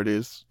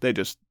properties. They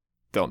just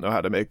don't know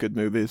how to make good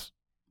movies.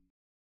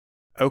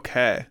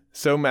 Okay,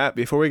 so Matt,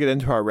 before we get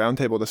into our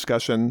roundtable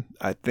discussion,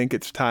 I think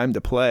it's time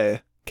to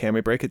play Can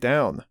We Break It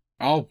Down?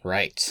 All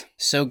right.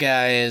 So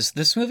guys,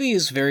 this movie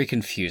is very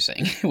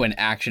confusing when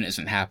action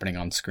isn't happening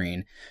on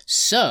screen.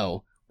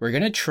 So we're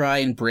going to try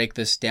and break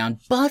this down,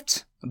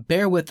 but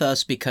bear with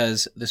us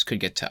because this could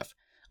get tough.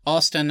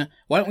 Austin,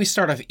 why don't we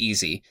start off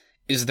easy?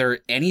 Is there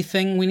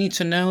anything we need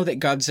to know that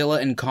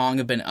Godzilla and Kong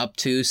have been up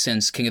to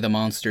since King of the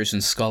Monsters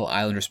and Skull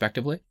Island,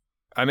 respectively?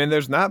 I mean,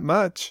 there's not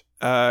much.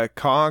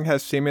 Kong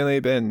has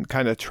seemingly been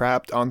kind of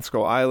trapped on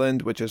Skull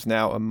Island, which is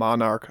now a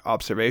Monarch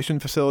observation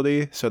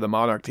facility, so the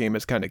Monarch team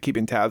is kind of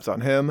keeping tabs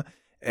on him.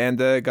 And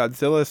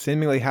Godzilla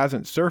seemingly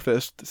hasn't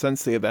surfaced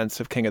since the events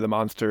of King of the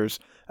Monsters.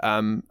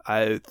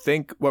 I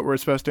think what we're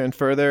supposed to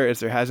infer there is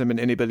there hasn't been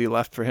anybody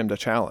left for him to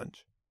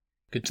challenge.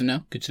 Good to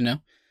know, good to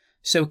know.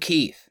 So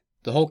Keith,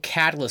 the whole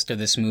catalyst of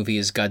this movie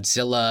is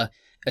Godzilla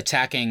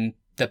attacking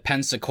the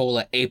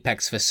Pensacola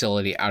Apex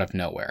facility out of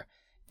nowhere.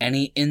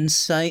 Any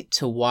insight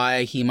to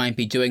why he might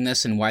be doing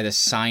this and why the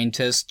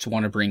scientists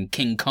want to bring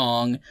King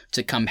Kong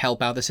to come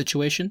help out the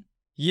situation?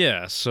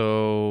 Yeah,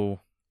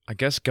 so I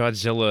guess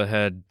Godzilla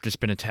had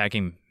just been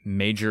attacking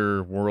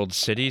major world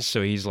cities,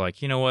 so he's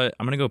like, you know what,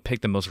 I'm going to go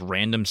pick the most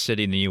random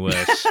city in the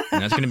U.S.,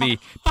 and that's going to be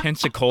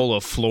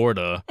Pensacola,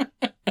 Florida.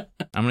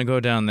 I'm going to go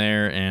down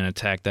there and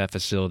attack that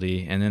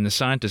facility. And then the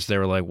scientists, they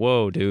were like,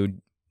 whoa, dude,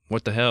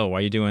 what the hell? Why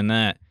are you doing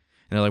that?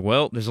 And they're like,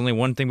 well, there's only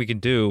one thing we can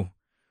do.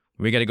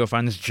 We got to go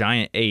find this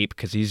giant ape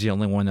because he's the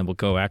only one that will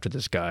go after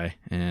this guy.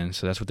 And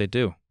so that's what they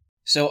do.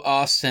 So,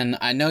 Austin,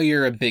 I know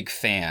you're a big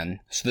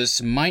fan, so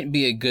this might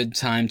be a good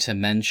time to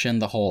mention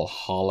the whole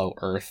Hollow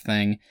Earth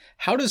thing.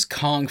 How does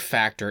Kong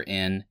factor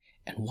in,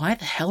 and why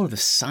the hell are the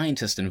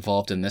scientists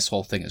involved in this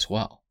whole thing as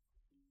well?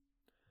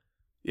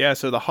 Yeah,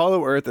 so the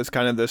Hollow Earth is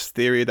kind of this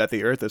theory that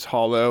the Earth is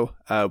hollow.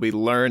 We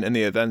learn in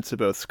the events of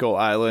both Skull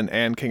Island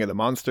and King of the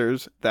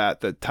Monsters that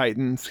the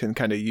Titans can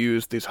kind of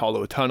use these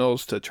hollow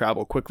tunnels to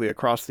travel quickly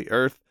across the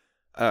Earth.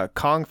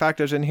 Kong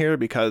factors in here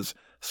because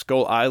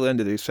Skull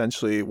Island is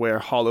essentially where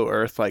Hollow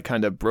Earth like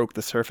kind of broke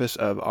the surface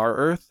of our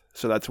Earth.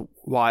 So that's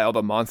why all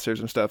the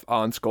monsters and stuff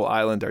on Skull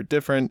Island are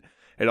different.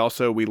 And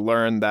also we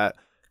learn that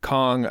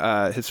Kong,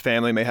 his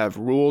family may have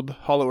ruled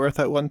Hollow Earth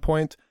at one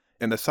point.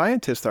 And the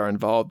scientists are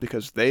involved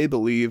because they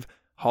believe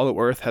Hollow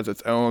Earth has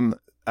its own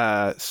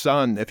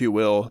sun, if you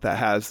will, that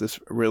has this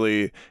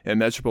really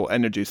immeasurable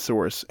energy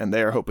source, and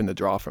they are hoping to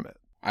draw from it.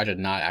 I did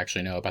not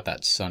actually know about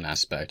that sun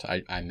aspect.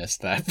 I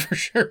missed that for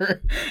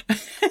sure.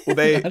 Well,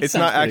 it's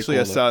not actually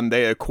cool, a sun.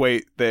 They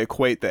equate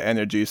the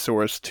energy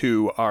source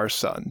to our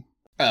sun.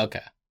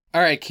 Okay.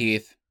 All right,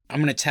 Keith. I'm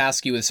going to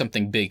task you with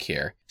something big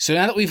here. So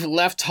now that we've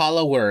left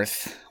Hollow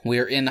Earth,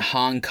 we're in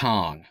Hong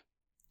Kong.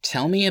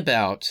 Tell me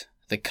about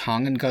the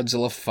Kong and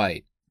Godzilla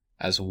fight,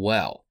 as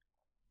well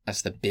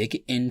as the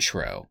big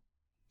intro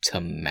to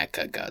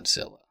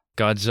Mechagodzilla.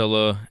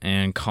 Godzilla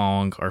and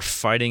Kong are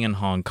fighting in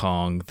Hong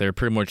Kong. They're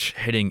pretty much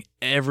hitting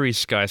every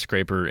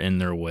skyscraper in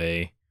their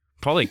way,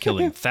 probably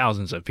killing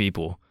thousands of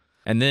people.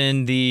 And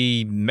then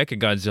the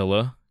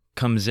Mechagodzilla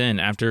comes in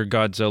after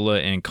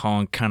Godzilla and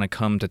Kong kind of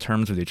come to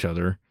terms with each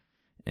other.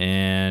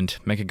 And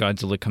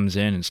Mechagodzilla comes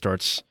in and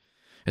starts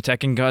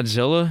attacking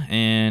Godzilla,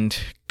 and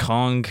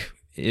Kong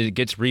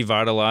gets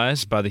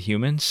revitalized by the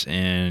humans,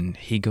 and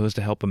he goes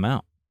to help him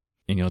out.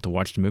 And you'll have to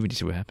watch the movie to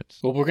see what happens.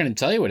 Well, we're going to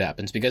tell you what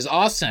happens, because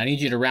Austin, I need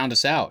you to round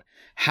us out.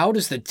 How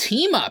does the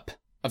team-up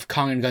of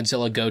Kong and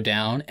Godzilla go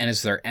down, and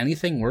is there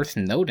anything worth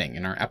noting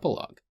in our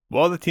epilogue?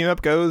 Well, the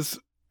team-up goes,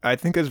 I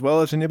think, as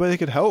well as anybody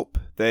could hope.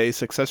 They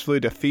successfully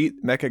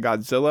defeat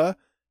Mechagodzilla,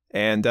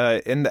 and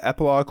in the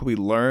epilogue, we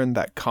learn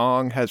that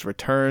Kong has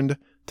returned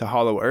to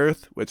Hollow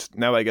Earth, which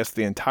now I guess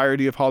the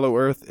entirety of Hollow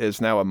Earth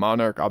is now a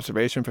Monarch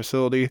observation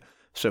facility.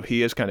 So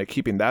he is kind of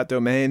keeping that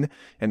domain,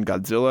 and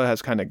Godzilla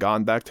has kind of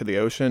gone back to the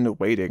ocean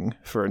waiting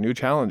for a new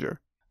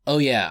challenger. Oh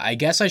yeah, I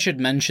guess I should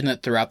mention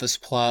that throughout this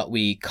plot,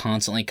 we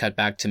constantly cut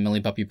back to Millie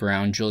Bobby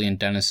Brown, Julian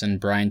Dennison,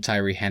 Brian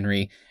Tyree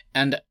Henry,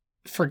 and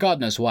for God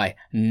knows why,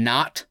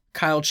 not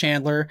Kyle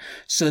Chandler,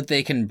 so that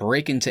they can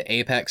break into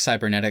Apex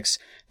Cybernetics.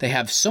 They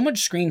have so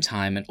much screen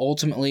time, and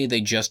ultimately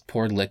they just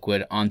poured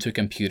liquid onto a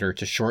computer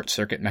to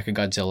short-circuit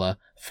Mechagodzilla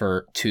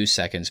for 2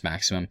 seconds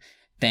maximum.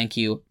 Thank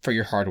you for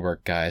your hard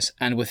work, guys.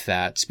 And with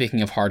that,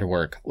 speaking of hard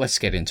work, let's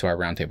get into our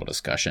roundtable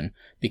discussion,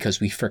 because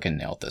we frickin'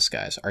 nailed this,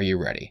 guys. Are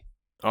you ready?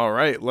 All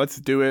right, let's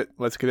do it.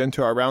 Let's get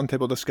into our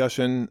roundtable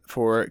discussion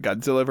for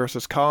Godzilla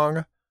vs.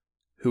 Kong.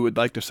 Who would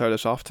like to start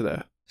us off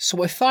today?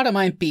 So I thought it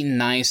might be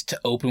nice to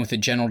open with a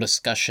general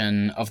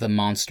discussion of the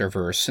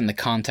MonsterVerse in the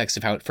context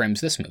of how it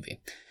frames this movie.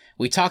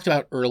 We talked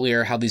about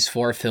earlier how these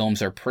 4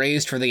 films are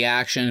praised for the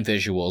action and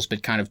visuals,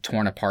 but kind of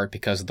torn apart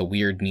because of the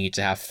weird need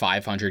to have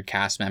 500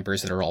 cast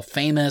members that are all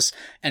famous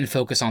and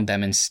focus on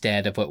them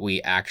instead of what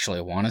we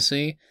actually want to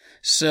see.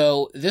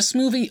 So this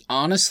movie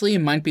honestly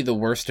might be the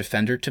worst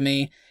offender to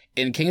me.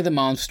 In King of the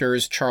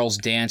Monsters, Charles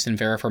Dance and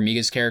Vera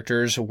Farmiga's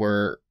characters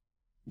were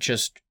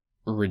just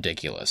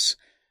ridiculous.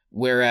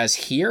 Whereas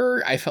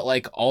here, I felt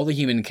like all the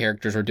human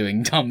characters were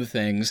doing dumb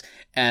things,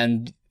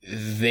 and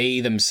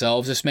they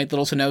themselves just made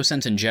little to no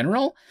sense in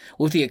general,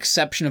 with the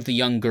exception of the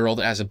young girl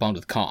that has a bond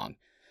with Kong.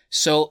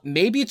 So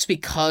maybe it's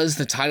because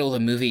the title of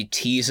the movie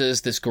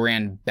teases this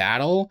grand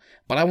battle,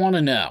 but I want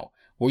to know,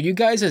 were you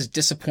guys as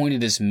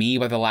disappointed as me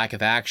by the lack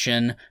of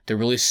action, the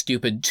really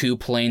stupid 2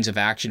 planes of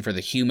action for the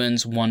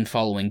humans, one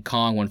following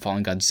Kong, one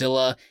following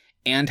Godzilla,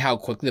 and how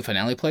quickly the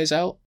finale plays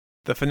out?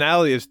 The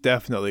finale is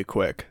definitely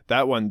quick.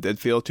 That one did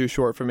feel too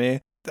short for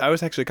me. I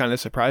was actually kind of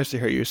surprised to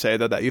hear you say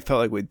that you felt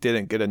like we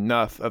didn't get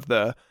enough of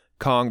the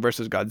Kong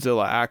versus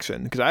Godzilla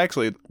action, because I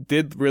actually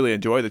did really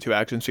enjoy the 2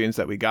 action scenes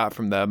that we got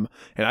from them,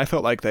 and I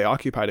felt like they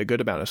occupied a good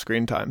amount of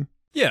screen time.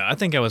 Yeah, I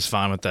think I was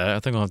fine with that. I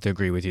think I'll have to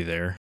agree with you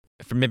there.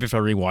 Maybe if I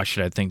rewatched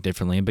it, I'd think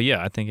differently, but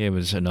yeah, I think it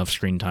was enough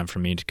screen time for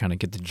me to kind of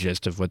get the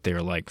gist of what they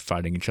were like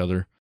fighting each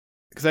other.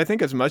 Because I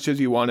think as much as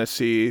you want to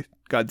see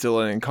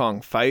Godzilla and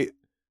Kong fight,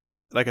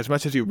 like as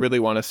much as you really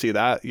want to see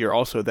that, you're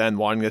also then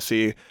wanting to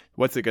see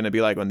what's it going to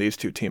be like when these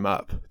 2 team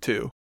up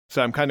too.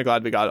 So I'm kind of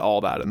glad we got all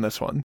that in this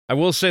one. I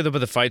will say that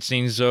with the fight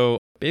scenes though,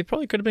 it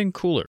probably could have been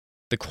cooler.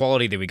 The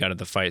quality that we got at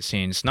the fight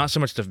scenes, not so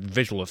much the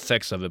visual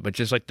effects of it, but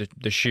just like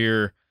the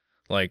sheer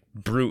like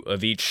brute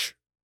of each,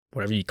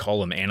 whatever you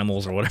call them,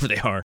 animals or whatever they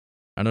are.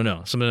 I don't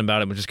know. Something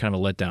about it was just kind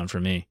of a letdown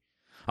for me.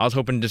 I was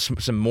hoping to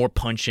some more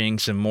punching,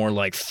 some more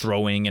like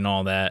throwing and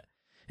all that.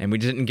 And we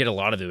didn't get a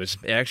lot of it. It was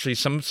actually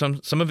some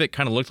of it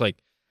kind of looked like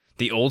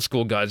the old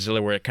school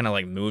Godzilla, where it kind of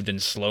like moved in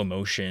slow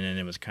motion and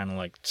it was kind of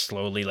like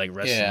slowly like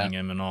wrestling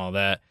him and all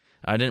that.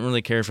 I didn't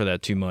really care for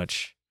that too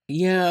much.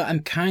 Yeah,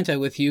 I'm kind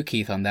of with you,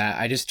 Keith, on that.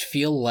 I just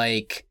feel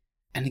like,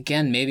 and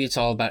again, maybe it's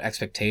all about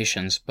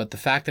expectations, but the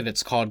fact that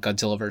it's called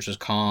Godzilla vs.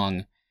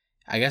 Kong,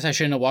 I guess I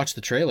shouldn't have watched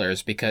the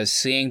trailers, because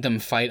seeing them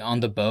fight on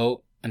the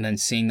boat and then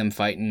seeing them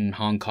fight in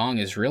Hong Kong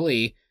is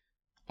really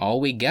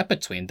all we get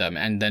between them.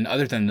 And then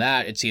other than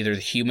that, it's either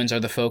the humans are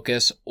the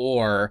focus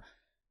or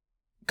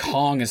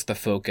Kong is the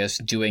focus,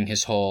 doing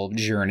his whole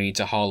journey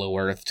to Hollow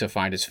Earth to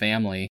find his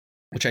family,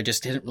 which I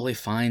just didn't really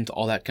find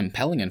all that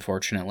compelling,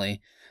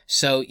 unfortunately.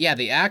 So yeah,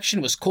 the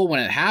action was cool when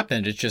it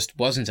happened, it just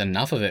wasn't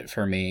enough of it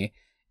for me.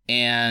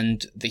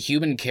 And the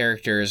human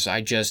characters,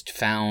 I just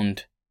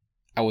found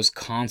I was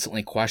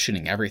constantly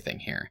questioning everything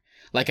here.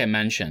 Like I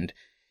mentioned,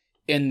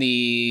 in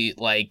the,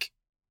 like,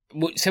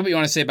 say what you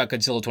want to say about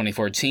Godzilla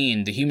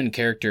 2014, the human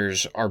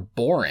characters are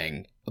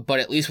boring but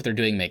at least what they're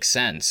doing makes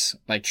sense.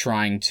 Like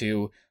trying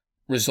to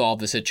resolve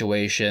the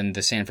situation,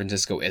 the San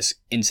Francisco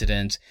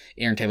incident,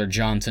 Aaron Taylor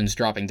Johnson's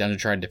dropping down to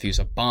try to defuse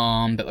a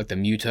bomb that like the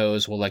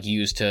Mutos will like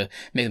use to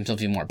make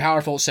themselves even more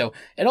powerful. So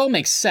it all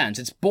makes sense.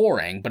 It's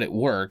boring, but it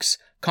works.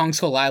 Kong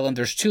Skull Island,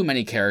 there's too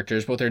many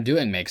characters, but what they're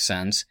doing makes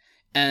sense.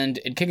 And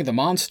in King of the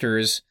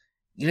Monsters,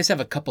 you just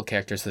have a couple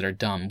characters that are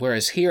dumb.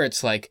 Whereas here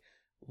it's like,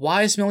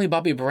 why is Millie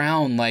Bobby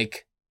Brown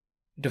like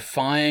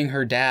defying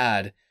her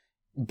dad,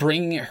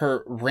 bringing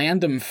her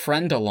random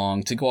friend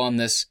along to go on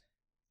this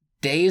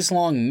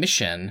days-long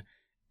mission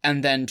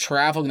and then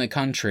traveling the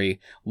country?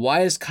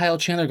 Why is Kyle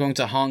Chandler going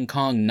to Hong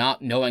Kong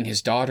not knowing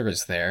his daughter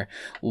is there?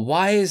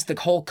 Why is the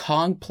whole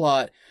Kong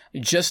plot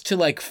just to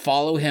like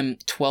follow him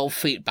 12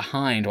 feet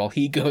behind while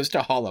he goes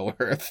to Hollow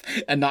Earth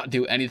and not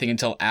do anything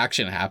until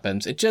action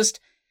happens? It just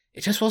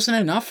wasn't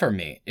enough for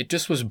me. It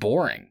just was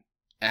boring.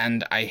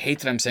 And I hate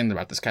that I'm saying that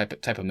about this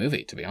type of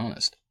movie, to be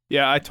honest.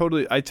 Yeah, I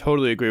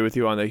totally agree with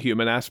you on the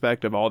human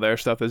aspect of all their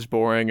stuff is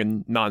boring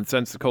and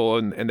nonsensical,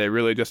 and they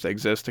really just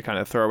exist to kind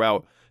of throw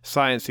out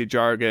sciencey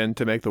jargon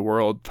to make the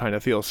world kind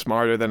of feel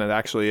smarter than it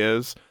actually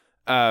is.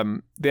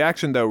 The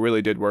action, though,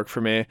 really did work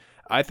for me.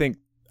 I think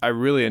I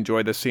really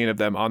enjoyed the scene of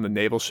them on the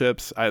naval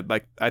ships.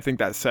 I think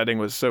that setting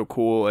was so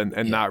cool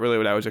and not really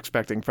what I was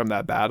expecting from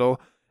that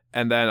battle.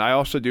 And then I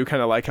also do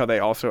kind of like how they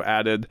also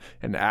added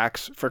an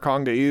axe for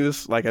Kong to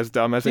use, like as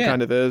dumb as it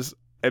kind of is.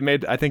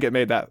 I think it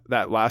made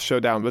that last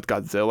showdown with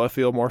Godzilla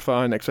feel more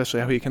fun,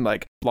 especially how he can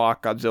like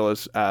block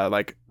Godzilla's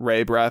like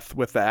ray breath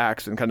with the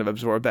axe and kind of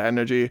absorb the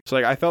energy. So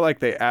like I felt like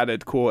they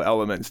added cool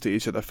elements to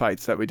each of the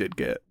fights that we did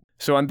get.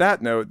 So on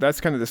that note,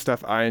 that's kind of the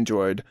stuff I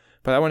enjoyed,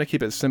 but I want to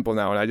keep it simple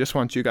now, and I just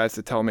want you guys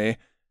to tell me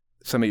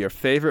some of your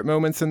favorite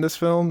moments in this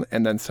film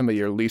and then some of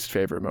your least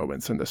favorite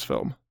moments in this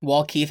film.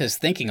 While Keith is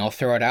thinking, I'll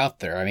throw it out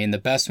there. I mean, the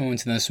best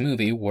moments in this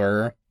movie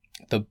were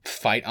the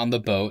fight on the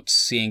boat,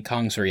 seeing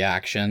Kong's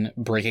reaction,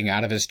 breaking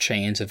out of his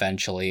chains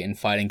eventually, and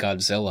fighting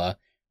Godzilla.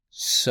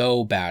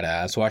 So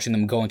badass. Watching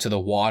them go into the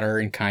water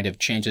and kind of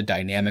change the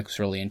dynamic was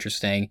really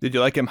interesting. Did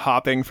you like him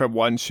hopping from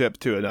one ship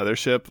to another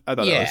ship? I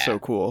thought that was so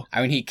cool.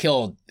 I mean, he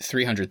killed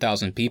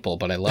 300,000 people,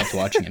 but I loved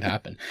watching it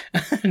happen.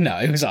 No,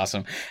 it was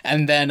awesome.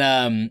 And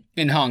then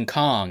in Hong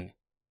Kong,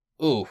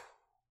 ooh,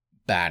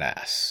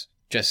 badass.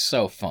 Just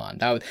so fun.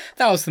 That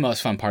was the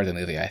most fun part of the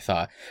movie, I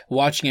thought.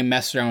 Watching him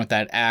mess around with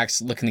that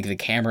axe, looking at the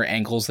camera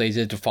angles they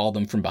did to follow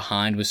them from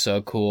behind was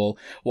so cool.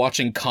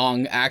 Watching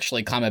Kong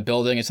actually climb a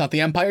building. It's not the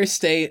Empire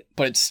State,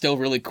 but it's still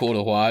really cool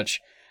to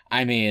watch.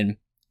 I mean,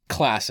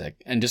 classic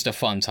and just a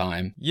fun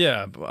time.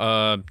 Yeah,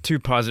 two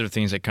positive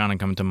things that kind of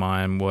come to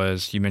mind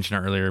was, you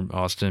mentioned earlier,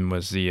 Austin,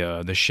 was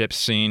the ship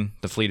scene,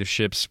 the fleet of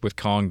ships with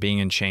Kong being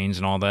in chains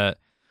and all that.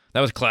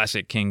 That was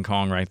classic King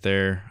Kong right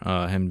there,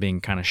 him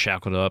being kind of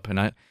shackled up. And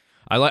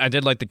I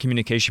did like the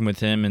communication with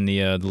him and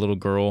the little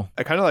girl.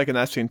 I kind of like in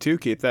that scene too,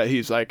 Keith, that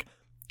he's like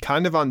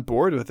kind of on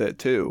board with it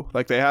too.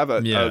 Like they have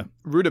a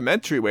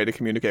rudimentary way to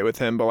communicate with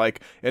him, but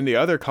like in the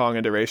other Kong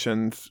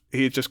iterations,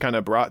 he's just kind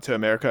of brought to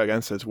America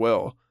against his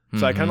will.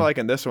 So I kind of like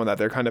in this one that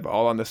they're kind of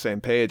all on the same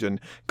page, and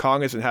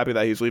Kong isn't happy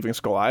that he's leaving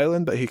Skull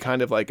Island, but he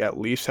kind of like at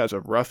least has a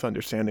rough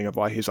understanding of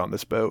why he's on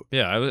this boat.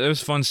 Yeah, it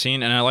was a fun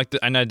scene,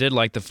 and I did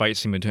like the fight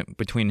scene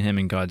between him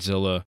and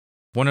Godzilla.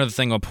 One other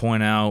thing I'll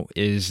point out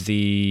is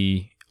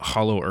the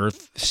Hollow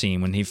Earth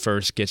scene when he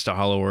first gets to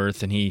Hollow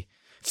Earth and he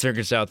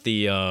figures out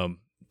the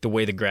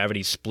way the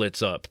gravity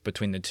splits up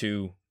between the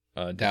two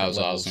different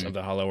levels of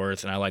the Hollow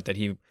Earth, and I like that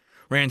he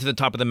ran to the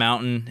top of the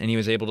mountain and he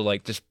was able to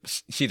like just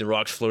see the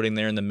rocks floating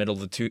there in the middle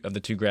of the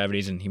two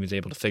gravities, and he was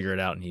able to figure it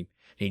out, and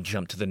he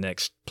jumped to the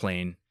next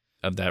plane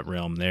of that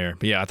realm there.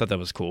 But yeah, I thought that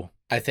was cool.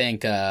 I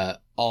think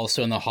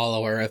also in the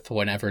Hollow Earth,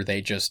 whenever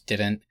they just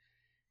didn't,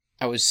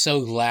 I was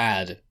so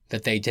glad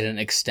that they didn't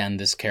extend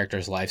this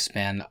character's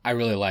lifespan. I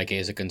really like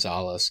Eiza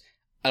Gonzalez.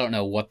 I don't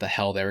know what the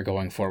hell they were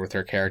going for with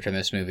her character in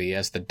this movie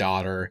as the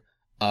daughter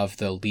of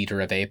the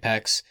leader of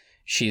Apex.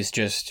 She's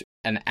just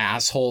an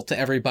asshole to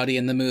everybody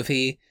in the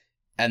movie.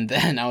 And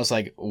then I was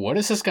like, what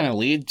is this going to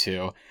lead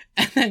to?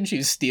 And then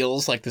she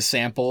steals like the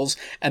samples,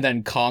 and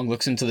then Kong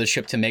looks into the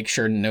ship to make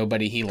sure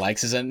nobody he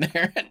likes is in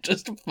there and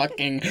just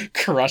fucking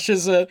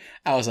crushes it.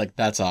 I was like,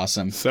 that's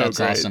awesome. That's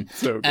awesome.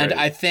 So great. And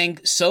I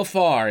think so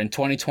far in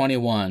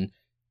 2021,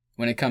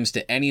 when it comes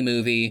to any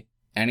movie,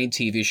 any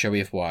TV show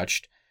we've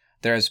watched,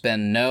 there has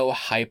been no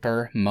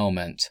hyper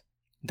moment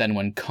than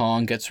when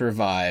Kong gets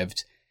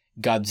revived,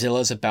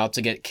 Godzilla's about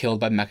to get killed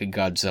by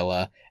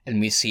Mechagodzilla,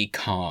 and we see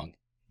Kong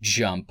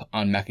jump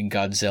on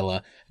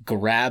Mechagodzilla,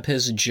 grab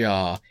his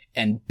jaw,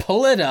 and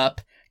pull it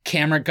up.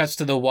 Camera cuts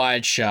to the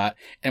wide shot,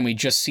 and we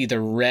just see the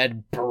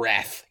red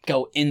breath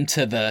go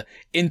into the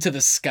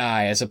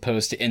sky as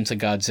opposed to into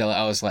Godzilla.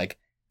 I was like,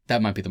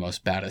 that might be the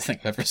most badass thing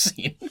I've ever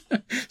seen.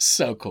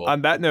 So cool.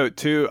 On that note,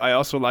 too, I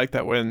also like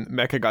that when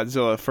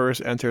Mechagodzilla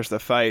first enters the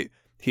fight,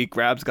 he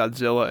grabs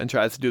Godzilla and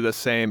tries to do the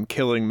same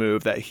killing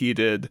move that he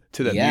did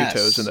to the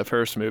Mutos in the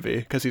first movie,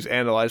 because he's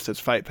analyzed his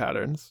fight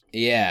patterns.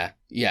 Yeah,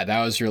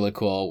 that was really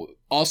cool.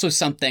 Also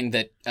something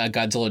that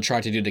Godzilla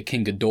tried to do to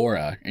King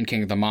Ghidorah in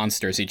King of the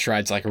Monsters. He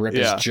tried to like rip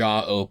his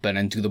jaw open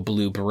and do the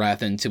blue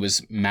breath into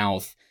his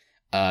mouth.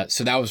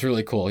 So that was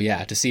really cool,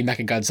 to see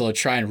Mechagodzilla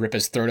try and rip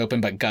his throat open,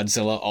 but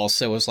Godzilla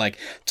also was like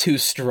too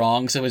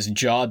strong, so his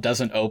jaw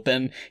doesn't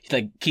open. He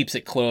like keeps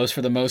it closed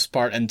for the most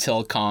part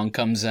until Kong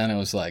comes in. It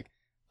was like,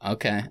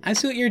 okay, I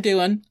see what you're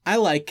doing. I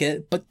like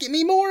it, but give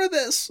me more of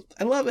this.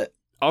 I love it.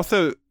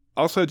 Also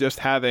just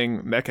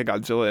having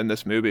Mechagodzilla in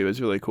this movie was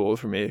really cool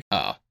for me.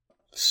 Oh,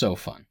 so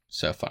fun.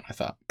 So fun, I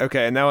thought.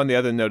 Okay, and now on the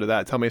other note of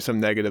that, tell me some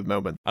negative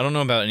moments. I don't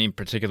know about any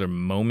particular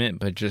moment,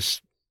 but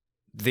just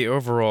the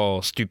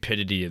overall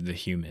stupidity of the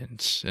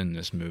humans in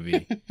this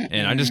movie.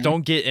 And I just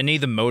don't get any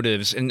of the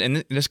motives.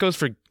 And this goes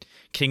for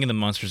King of the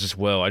Monsters as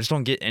well. I just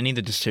don't get any of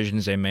the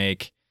decisions they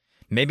make.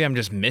 Maybe I'm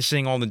just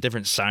missing all the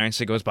different science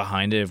that goes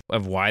behind it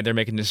of why they're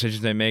making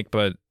decisions they make,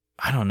 but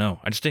I don't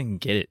know. I just didn't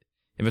get it.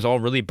 It was all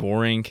really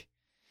boring.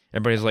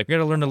 Everybody's like, we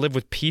gotta learn to live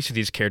with peace with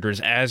these characters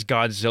as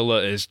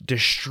Godzilla is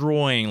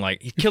destroying,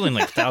 like, he's killing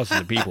like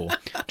thousands of people,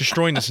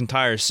 destroying this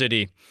entire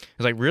city. It's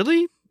like,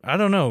 really? I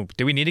don't know.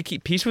 Do we need to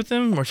keep peace with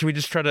them, or should we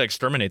just try to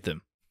exterminate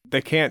them?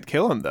 They can't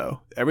kill him,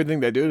 though. Everything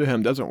they do to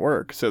him doesn't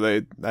work,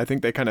 so I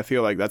think they kind of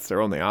feel like that's their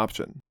only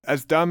option.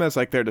 As dumb as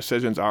like their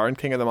decisions are in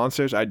King of the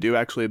Monsters, I do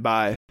actually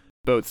buy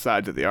both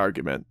sides of the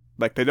argument.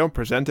 Like, they don't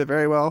present it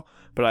very well,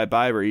 but I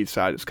buy where each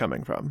side is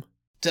coming from.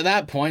 To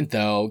that point,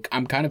 though,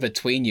 I'm kind of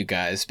between you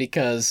guys,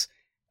 because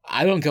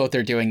I don't get what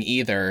they're doing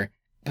either,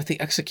 but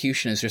the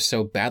execution is just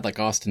so bad, like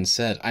Austin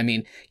said. I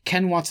mean,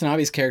 Ken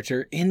Watanabe's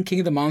character in King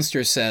of the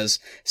Monsters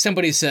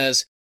somebody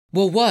says,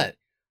 well, what?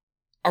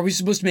 Are we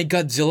supposed to make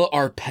Godzilla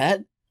our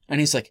pet? And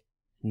he's like,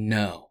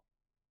 no,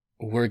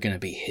 we're gonna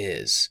be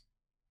his.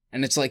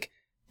 And it's like,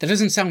 that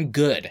doesn't sound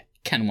good,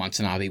 Ken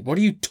Watanabe. What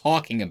are you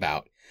talking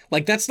about?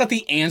 Like, that's not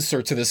the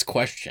answer to this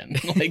question.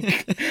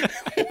 Like,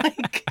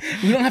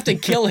 we don't have to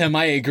kill him,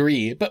 I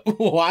agree. But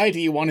why do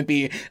you want to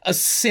be a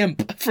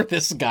simp for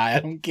this guy?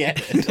 I don't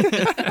get it.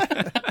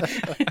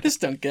 I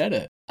just don't get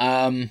it.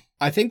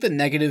 I think the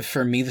negative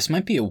for me, this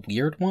might be a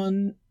weird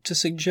one to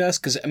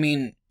suggest, because, I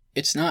mean,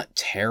 it's not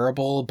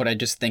terrible, but I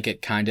just think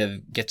it kind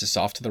of gets us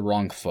off to the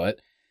wrong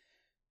foot.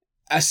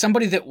 As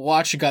somebody that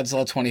watched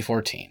Godzilla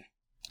 2014,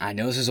 I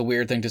know this is a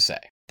weird thing to say.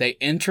 They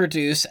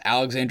introduce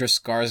Alexander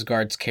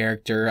Skarsgård's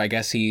character. I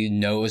guess he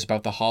knows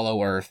about the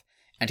Hollow Earth,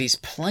 and he's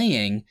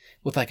playing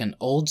with like an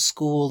old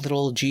school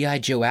little G.I.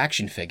 Joe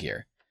action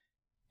figure.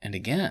 And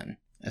again,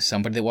 as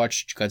somebody that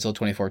watched Godzilla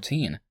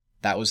 2014,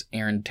 that was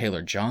Aaron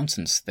Taylor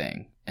Johnson's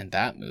thing in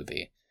that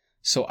movie.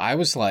 So I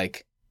was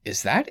like,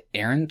 is that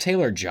Aaron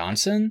Taylor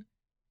Johnson?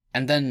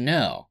 And then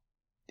no,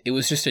 it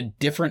was just a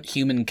different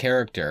human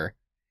character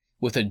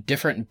with a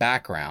different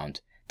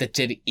background that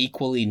did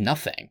equally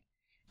nothing.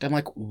 I'm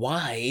like,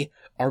 why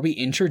are we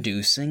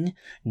introducing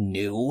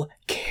new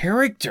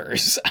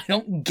characters? I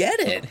don't get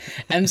it.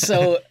 And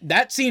so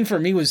that scene for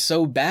me was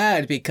so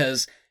bad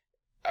because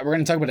we're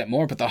going to talk about it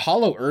more, but the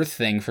Hollow Earth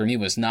thing for me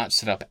was not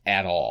set up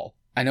at all.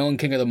 I know in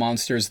King of the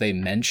Monsters they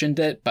mentioned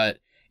it, but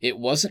it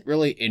wasn't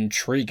really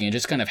intriguing. It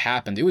just kind of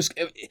happened. It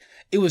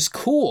was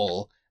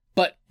cool,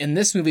 but in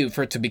this movie,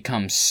 for it to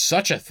become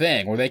such a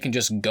thing where they can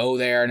just go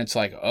there and it's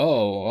like,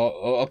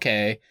 oh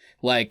okay.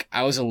 Like,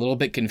 I was a little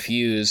bit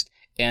confused.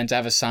 And to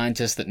have a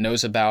scientist that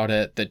knows about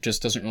it, that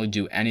just doesn't really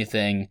do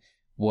anything,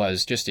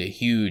 was just a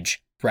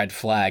huge red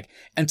flag.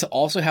 And to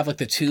also have, like,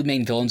 the two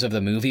main villains of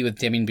the movie with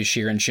Demian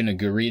Bichir and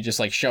Shiniguri just,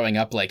 like, showing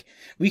up like,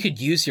 we could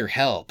use your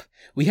help.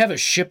 We have a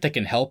ship that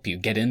can help you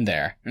get in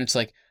there. And it's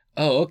like,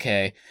 oh,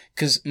 okay.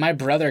 Because my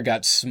brother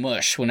got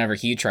smushed whenever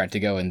he tried to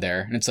go in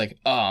there. And it's like,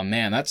 oh,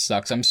 man, that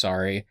sucks. I'm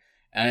sorry.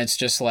 And it's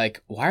just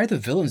like, why are the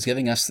villains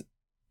giving us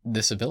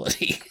this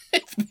ability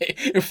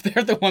if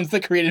they're the ones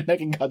that created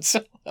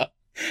Mechagodzilla?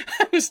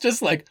 I was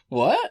just like,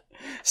 what?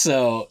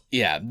 So,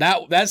 yeah,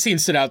 that scene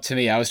stood out to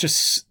me. I was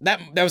just, that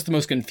was the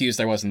most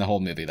confused I was in the whole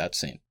movie, that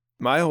scene.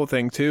 My whole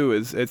thing, too,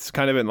 is it's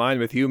kind of in line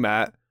with you,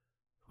 Matt.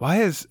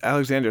 Why is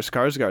Alexander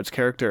Skarsgård's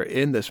character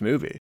in this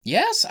movie?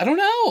 Yes, I don't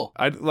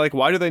know.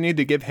 Why do they need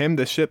to give him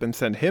the ship and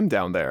send him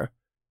down there?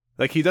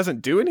 Like, he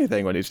doesn't do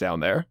anything when he's down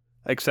there,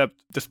 except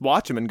just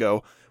watch him and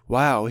go,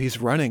 wow, he's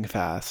running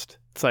fast.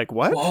 It's like,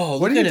 what? Whoa,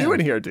 what are you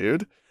doing here,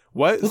 dude?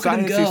 What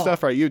sciencey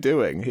stuff are you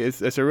doing?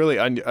 It's a really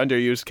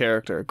underused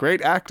character.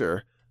 Great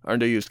actor,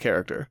 underused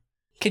character.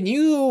 Can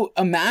you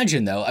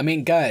imagine, though? I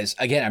mean, guys,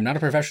 again, I'm not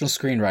a professional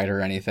screenwriter or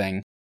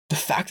anything. The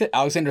fact that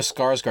Alexander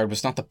Skarsgård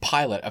was not the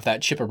pilot of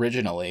that ship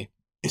originally,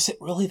 is it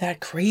really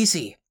that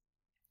crazy?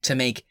 To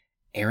make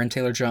Aaron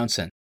Taylor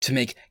Johnson, to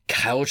make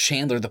Kyle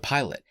Chandler the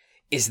pilot,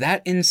 is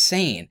that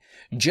insane?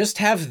 Just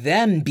have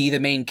them be the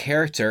main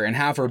character and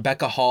have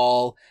Rebecca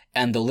Hall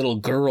and the little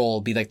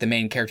girl be like the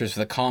main characters for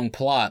the Kong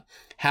plot.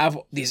 Have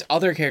these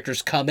other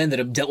characters come in that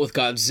have dealt with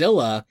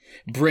Godzilla,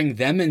 bring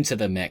them into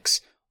the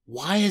mix.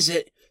 Why is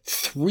it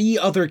 3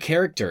 other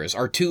characters,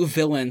 our 2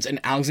 villains and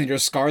Alexander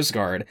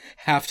Skarsgård,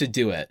 have to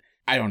do it?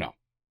 I don't know.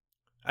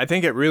 I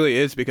think it really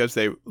is because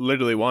they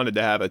literally wanted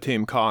to have a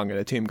Team Kong and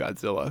a Team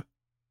Godzilla.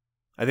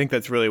 I think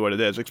that's really what it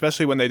is,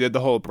 especially when they did the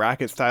whole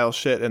bracket style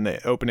shit in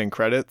the opening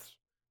credits.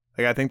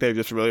 Like, I think they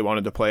just really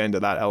wanted to play into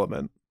that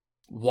element.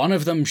 One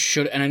of them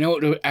should, and I know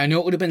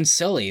it would have been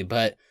silly,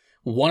 but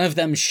one of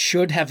them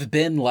should have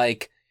been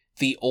like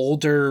the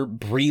older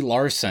Brie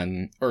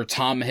Larson or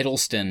Tom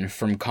Hiddleston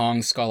from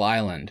Kong Skull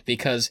Island,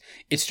 because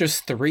it's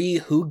just three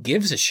who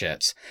gives a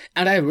shit.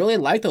 And I really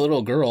like the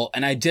little girl,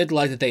 and I did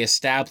like that they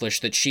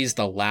established that she's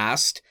the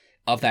last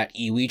of that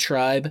Iwi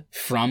tribe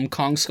from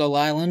Kong Skull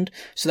Island,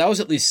 so that was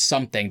at least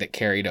something that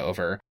carried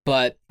over.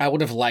 But I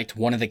would have liked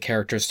one of the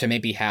characters to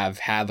maybe have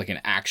had like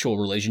an actual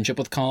relationship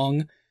with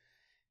Kong.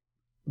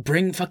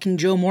 Bring fucking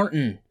Joe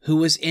Morton, who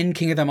was in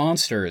King of the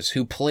Monsters,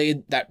 who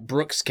played that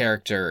Brooks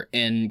character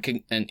in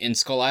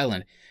Skull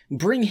Island.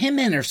 Bring him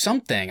in or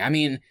something. I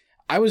mean,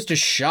 I was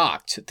just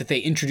shocked that they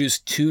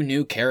introduced two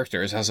new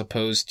characters as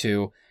opposed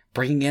to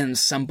bringing in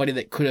somebody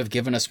that could have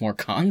given us more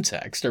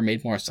context or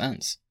made more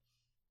sense.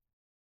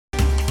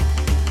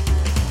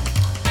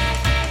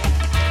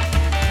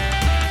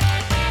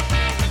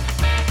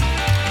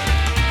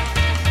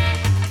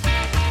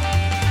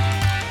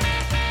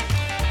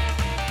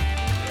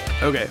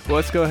 Okay, well,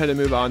 let's go ahead and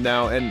move on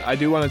now. And I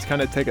do want to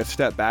kind of take a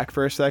step back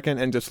for a second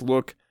and just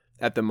look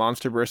at the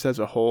MonsterVerse as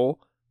a whole.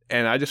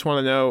 And I just want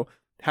to know,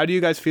 how do you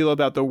guys feel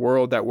about the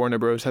world that Warner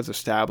Bros. Has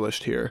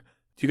established here?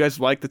 Do you guys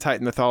like the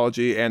Titan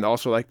mythology and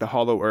also like the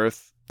Hollow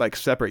Earth, like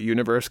separate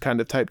universe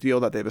kind of type deal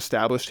that they've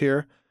established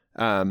here?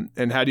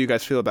 And how do you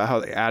guys feel about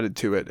how they added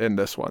to it in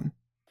this one?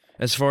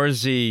 As far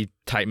as the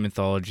Titan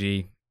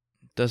mythology,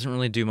 it doesn't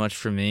really do much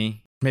for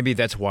me. Maybe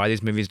that's why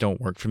these movies don't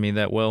work for me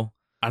that well.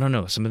 I don't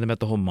know, something about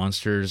the whole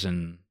monsters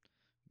and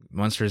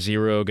Monster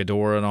Zero,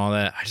 Ghidorah, and all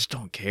that. I just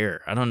don't care.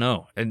 I don't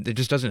know. It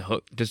just doesn't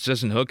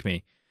hook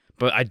me.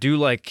 But I do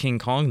like King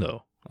Kong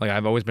though. Like,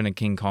 I've always been a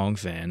King Kong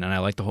fan, and I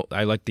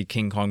like the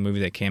King Kong movie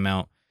that came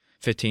out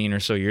 15 or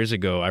so years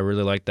ago. I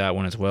really like that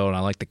one as well, and I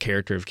like the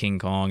character of King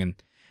Kong and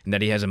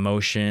that he has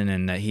emotion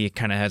and that he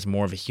kind of has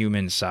more of a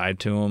human side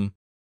to him.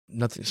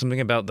 Something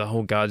about the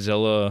whole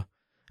Godzilla.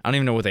 I don't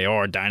even know what they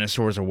are,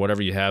 dinosaurs or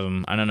whatever you have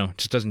them. I don't know. It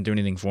just doesn't do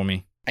anything for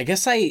me. I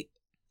guess I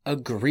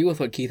agree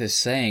with what Keith is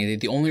saying.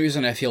 The only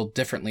reason I feel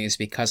differently is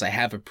because I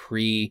have a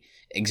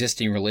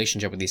pre-existing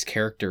relationship with these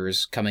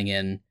characters coming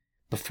in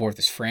before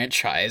this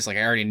franchise. Like,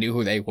 I already knew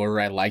who they were.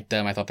 I liked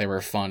them. I thought they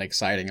were fun,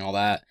 exciting, all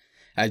that.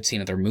 I'd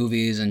seen other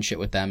movies and shit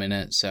with them in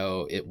it,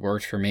 so it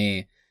worked for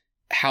me.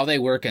 How they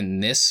work in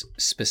this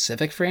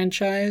specific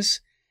franchise,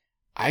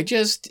 I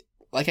just,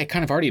 like I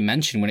kind of already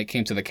mentioned when it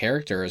came to the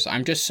characters,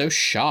 I'm just so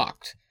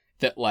shocked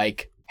that,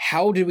 like,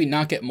 how did we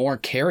not get more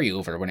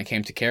carryover when it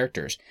came to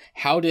characters?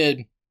 How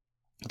did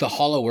the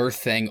Hollow Earth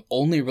thing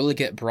only really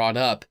get brought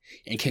up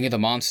in King of the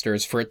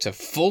Monsters for it to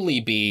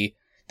fully be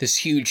this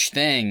huge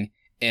thing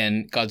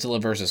in Godzilla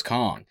vs.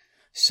 Kong?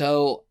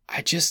 So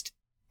I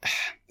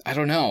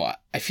don't know.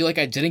 I feel like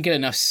I didn't get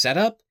enough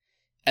setup,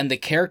 and the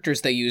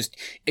characters they used,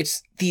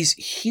 it's these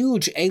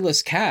huge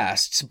A-list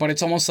casts, but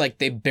it's almost like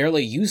they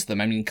barely use them.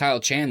 I mean,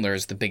 Kyle Chandler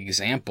is the big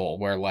example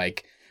where,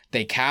 like,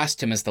 they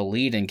cast him as the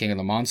lead in King of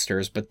the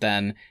Monsters, but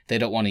then they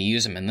don't want to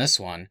use him in this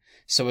one.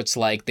 So it's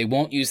like they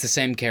won't use the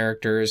same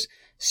characters,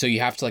 so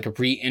you have to, like,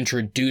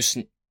 reintroduce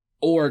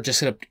or just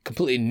set up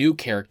completely new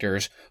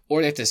characters,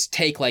 or they have to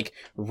take, like,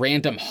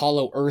 random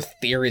Hollow Earth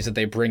theories that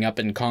they bring up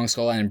in Kong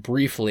Skull Island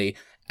briefly,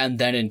 and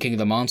then in King of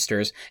the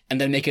Monsters, and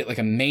then make it like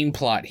a main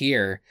plot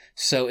here.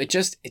 So it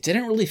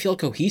didn't really feel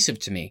cohesive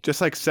to me.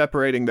 Just like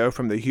separating, though,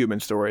 from the human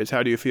stories,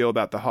 how do you feel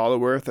about the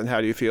Hollow Earth, and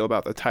how do you feel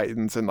about the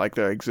Titans and, like,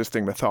 the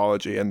existing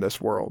mythology in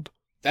this world?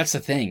 That's the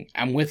thing.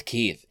 I'm with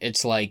Keith.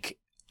 It's like,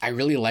 I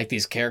really like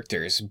these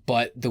characters,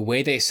 but the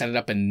way they set it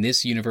up in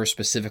this universe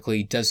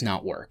specifically does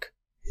not work.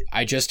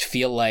 I just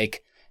feel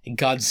like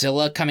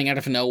Godzilla coming out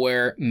of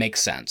nowhere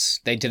makes sense.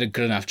 They did a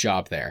good enough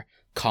job there.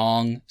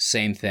 Kong,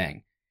 same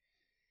thing.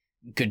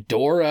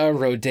 Ghidorah,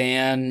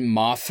 Rodan,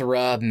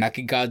 Mothra,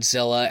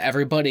 Mechagodzilla,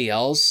 everybody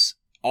else,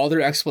 all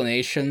their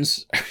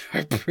explanations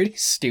are pretty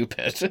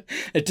stupid.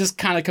 It just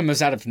kind of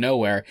comes out of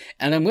nowhere.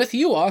 And I'm with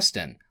you,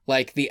 Austin.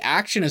 Like, the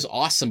action is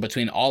awesome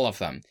between all of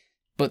them,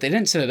 but they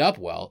didn't set it up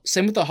well.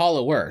 Same with the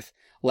Hollow Earth.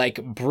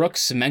 Like,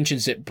 Brooks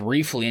mentions it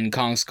briefly in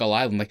Kong Skull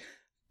Island, like,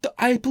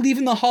 I believe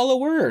in the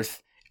Hollow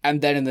Earth.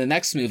 And then in the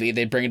next movie,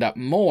 they bring it up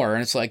more,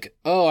 and it's like,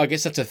 oh, I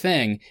guess that's a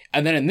thing.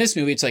 And then in this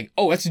movie, it's like,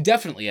 oh, that's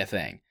definitely a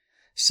thing.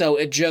 So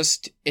it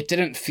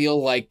didn't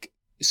feel like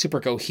super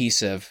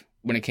cohesive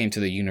when it came to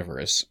the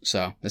universe.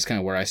 So that's kind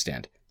of where I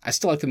stand. I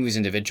still like the movies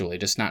individually,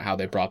 just not how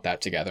they brought that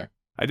together.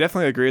 I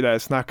definitely agree that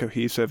it's not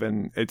cohesive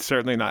and it's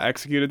certainly not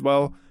executed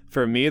well.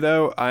 For me,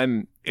 though,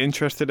 I'm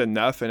interested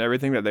enough in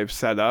everything that they've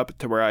set up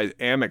to where I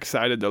am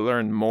excited to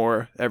learn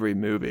more every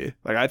movie.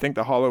 Like, I think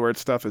the Hollow Earth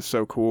stuff is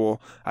so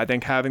cool. I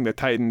think having the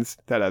Titans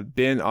that have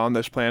been on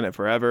this planet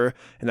forever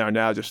and are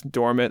now just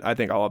dormant, I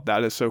think all of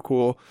that is so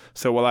cool.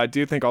 So while I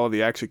do think all of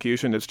the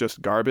execution is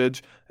just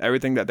garbage,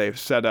 everything that they've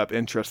set up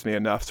interests me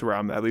enough to where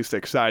I'm at least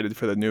excited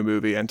for the new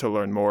movie and to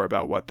learn more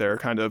about what they're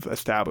kind of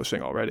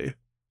establishing already.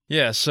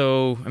 Yeah,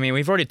 so I mean,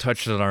 we've already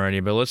touched on it already,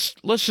 but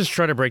let's just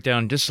try to break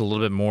down just a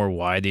little bit more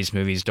why these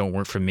movies don't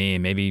work for me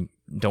and maybe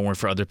don't work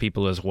for other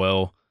people as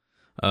well.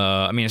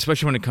 I mean,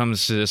 especially when it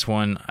comes to this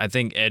one, I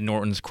think Ed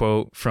Norton's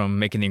quote from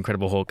Making the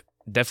Incredible Hulk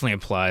definitely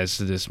applies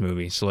to this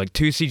movie. So like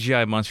two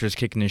CGI monsters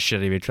kicking the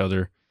shit out of each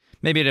other.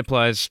 Maybe it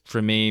applies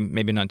for me,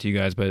 maybe not to you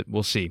guys, but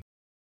we'll see.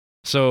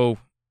 So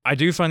I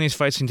do find these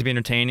fight scenes to be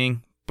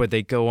entertaining, but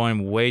they go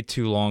on way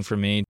too long for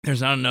me.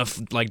 There's not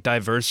enough like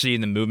diversity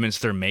in the movements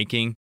they're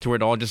making to where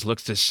it all just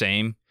looks the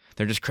same.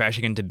 They're just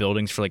crashing into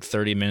buildings for like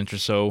 30 minutes or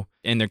so,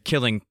 and they're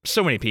killing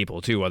so many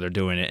people too while they're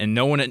doing it. And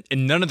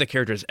none of the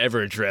characters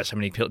ever address how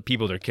many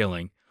people they're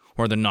killing,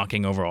 or they're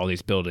knocking over all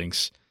these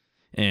buildings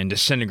and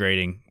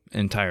disintegrating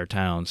entire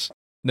towns.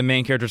 The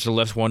main characters are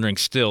left wondering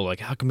still,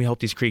 like, how can we help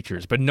these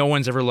creatures? But no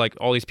one's ever like,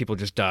 all these people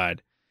just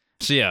died.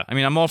 So yeah, I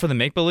mean, I'm all for the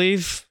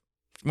make-believe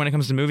when it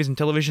comes to movies and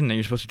television, that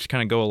you're supposed to just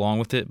kind of go along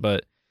with it,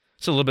 but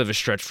it's a little bit of a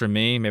stretch for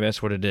me. Maybe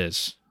that's what it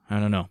is. I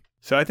don't know.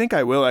 So I think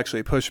I will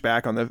actually push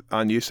back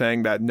on you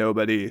saying that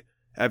nobody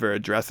ever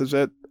addresses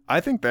it. I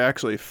think they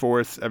actually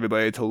force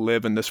everybody to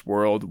live in this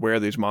world where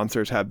these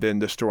monsters have been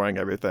destroying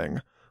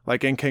everything.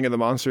 Like in King of the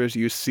Monsters,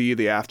 you see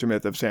the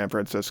aftermath of San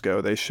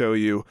Francisco. They show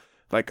you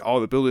like all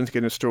the buildings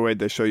getting destroyed.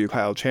 They show you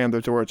Kyle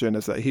Chandler's origin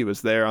is that he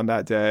was there on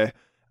that day.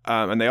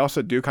 And they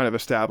also do kind of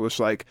establish,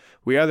 like,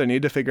 we either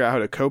need to figure out how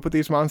to cope with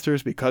these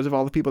monsters because of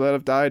all the people that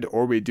have died,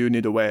 or we do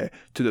need a way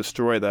to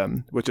destroy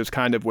them, which is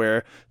kind of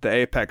where the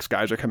Apex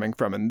guys are coming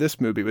from in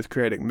this movie with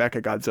creating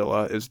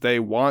Mechagodzilla, is they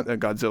want a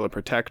Godzilla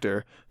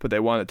protector, but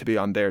they want it to be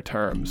on their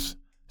terms.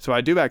 So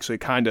I do actually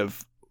kind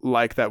of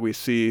like that we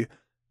see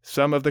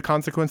some of the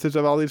consequences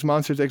of all these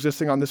monsters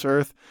existing on this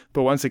earth,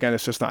 but once again,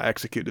 it's just not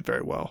executed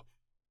very well.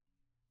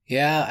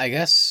 Yeah, I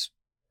guess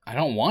I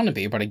don't want to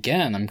be, but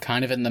again, I'm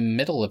kind of in the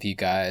middle of you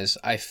guys.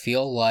 I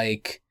feel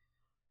like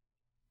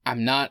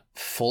I'm not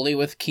fully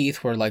with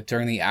Keith, where like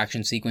during the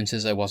action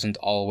sequences, I wasn't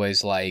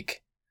always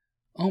like,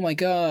 oh my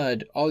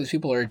god, all these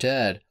people are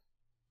dead.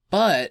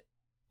 But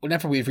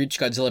whenever we've reached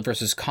Godzilla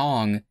vs.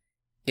 Kong,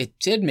 it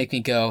did make me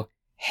go,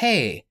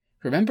 hey,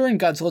 remember in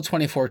Godzilla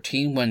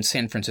 2014 when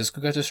San Francisco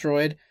got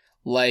destroyed?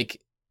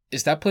 Like,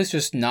 is that place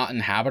just not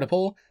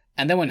inhabitable?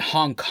 And then when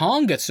Hong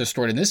Kong gets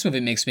destroyed in this movie,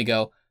 it makes me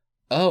go,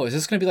 oh, is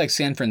this going to be like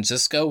San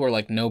Francisco where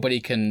like nobody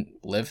can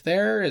live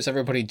there? Is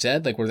everybody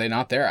dead? Like, were they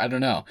not there? I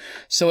don't know.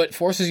 So it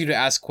forces you to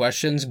ask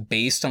questions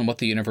based on what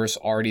the universe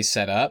already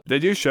set up. They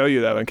do show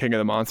you though in King of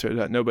the Monsters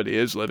that nobody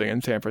is living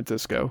in San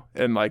Francisco,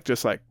 and like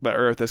just like the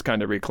earth is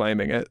kind of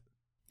reclaiming it.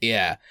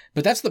 Yeah,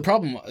 but that's the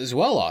problem as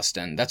well,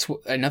 Austin. That's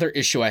another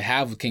issue I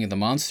have with King of the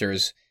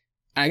Monsters.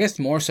 I guess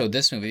more so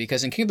this movie,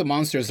 because in King of the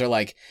Monsters, they're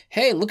like,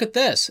 hey, look at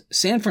this.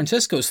 San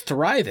Francisco's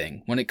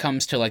thriving when it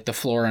comes to like the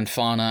flora and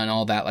fauna and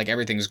all that. Like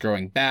everything's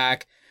growing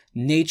back.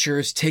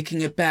 Nature's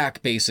taking it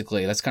back,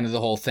 basically. That's kind of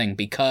the whole thing,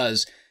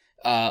 because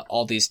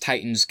all these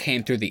titans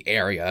came through the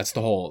area. That's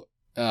the whole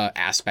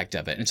aspect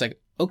of it. And it's like,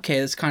 okay,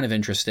 that's kind of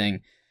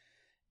interesting.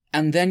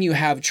 And then you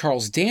have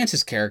Charles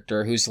Dance's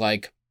character who's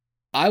like,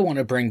 I want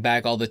to bring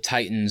back all the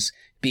titans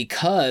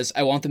because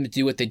I want them to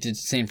do what they did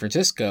to San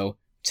Francisco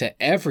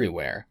to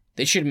everywhere.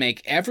 They should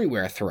make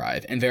everywhere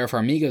thrive. And Vera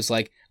Farmiga's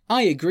like,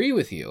 I agree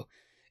with you.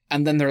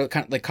 And then they're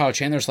kind of like, Kyle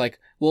Chandler's like,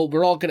 well,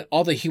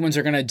 all the humans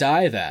are gonna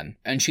die then.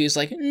 And she's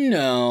like,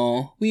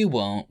 no, we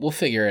won't. We'll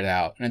figure it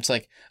out. And it's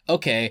like,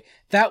 okay,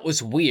 that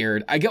was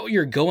weird. I get what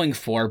you're going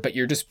for, but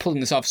you're just pulling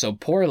this off so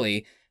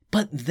poorly.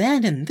 But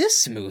then in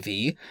this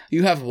movie,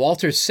 you have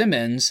Walter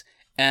Simmons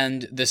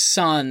and the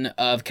son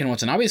of Ken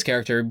Watanabe's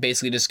character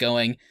basically just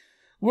going,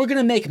 we're going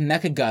to make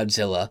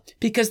Mechagodzilla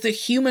because the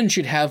humans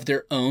should have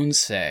their own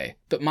say.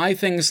 But my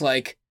thing's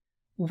like,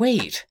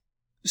 wait,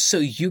 so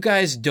you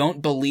guys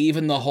don't believe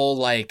in the whole,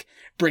 like,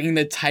 bringing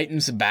the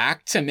Titans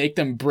back to make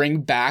them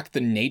bring back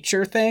the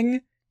nature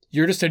thing?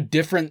 You're just a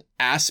different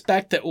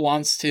aspect that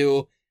wants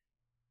to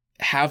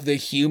have the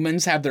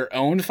humans have their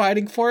own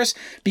fighting force?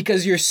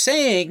 Because you're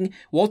saying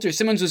Walter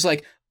Simmons was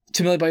like,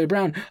 to Millie Bobby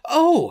Brown,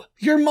 oh,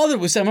 your mother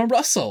was Emma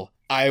Russell.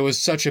 I was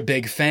such a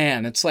big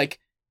fan. It's like,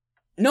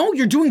 no,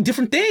 you're doing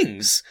different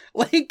things.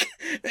 Like,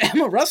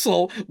 Emma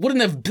Russell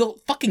wouldn't have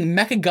built fucking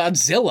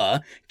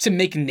Mechagodzilla to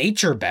make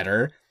nature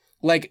better.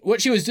 Like,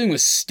 what she was doing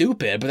was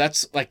stupid, but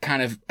that's, like,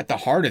 kind of at the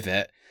heart of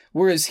it.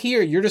 Whereas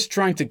here, you're just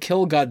trying to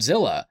kill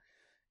Godzilla.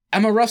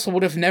 Emma Russell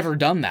would have never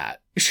done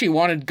that. She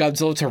wanted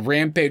Godzilla to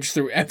rampage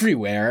through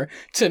everywhere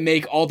to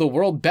make all the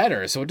world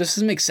better, so it just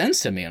doesn't make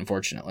sense to me,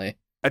 unfortunately.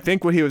 I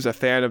think what he was a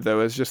fan of, though,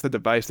 is just the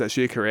device that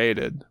she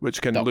created,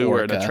 which can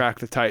lure and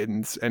attract the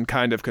Titans and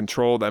kind of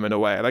control them in a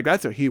way. Like,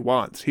 that's what he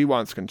wants. He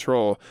wants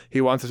control.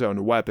 He wants his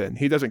own weapon.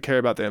 He doesn't care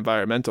about the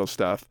environmental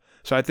stuff.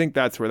 So I think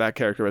that's where that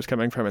character was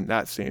coming from in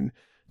that scene.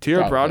 To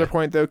your broader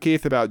point, though,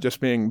 Keith, about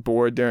just being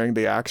bored during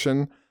the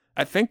action,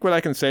 I think what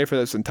I can say for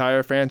this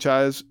entire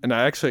franchise, and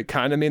I actually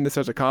kind of mean this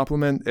as a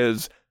compliment,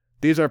 is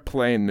these are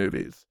plain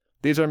movies.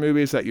 These are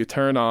movies that you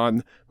turn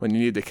on when you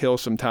need to kill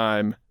some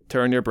time,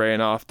 turn your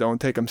brain off,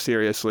 don't take them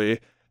seriously.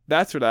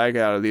 That's what I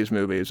get out of these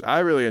movies. I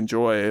really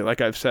enjoy,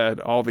 like I've said,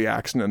 all the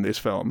action in this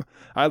film.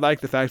 I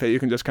like the fact that you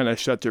can just kind of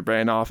shut your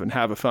brain off and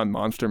have a fun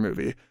monster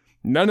movie.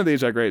 None of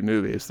these are great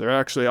movies. They're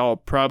actually all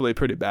probably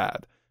pretty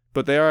bad.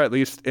 But they are at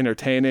least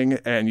entertaining,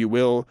 and you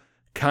will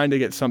kind of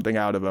get something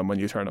out of them when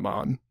you turn them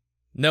on.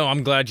 No,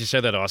 I'm glad you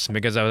said that, Austin,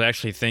 because I was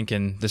actually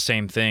thinking the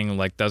same thing.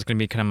 Like, that was going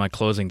to be kind of my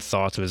closing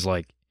thoughts. It was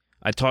like,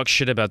 I talk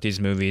shit about these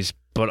movies,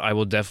 but I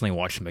will definitely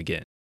watch them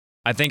again.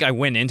 I think I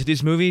went into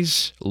these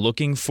movies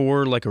looking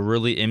for like a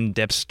really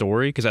in-depth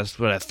story because that's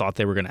what I thought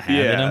they were going to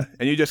have in them.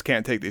 And you just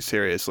can't take these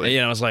seriously.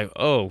 Yeah, I was like,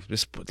 oh,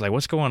 this, like,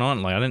 what's going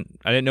on? Like,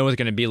 I didn't know it was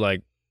going to be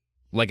like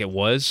it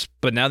was.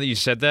 But now that you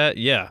said that,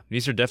 yeah,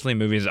 these are definitely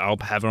movies I'll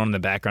have it on in the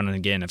background and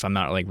again if I'm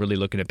not like really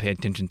looking to pay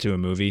attention to a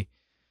movie.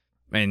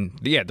 And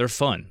yeah, they're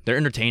fun. They're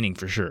entertaining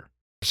for sure.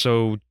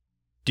 So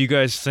do you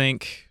guys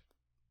think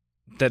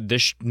that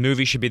this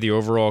movie should be the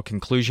overall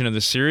conclusion of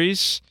the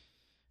series?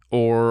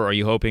 Or are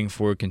you hoping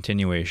for a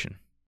continuation?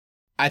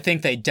 I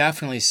think they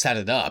definitely set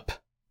it up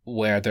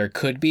where there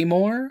could be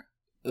more,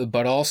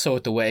 but also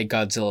with the way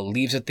Godzilla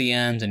leaves at the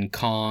end and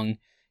Kong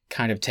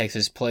kind of takes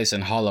his place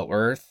in Hollow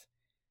Earth,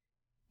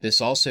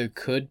 this also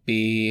could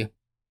be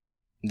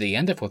the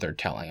end of what they're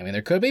telling. I mean,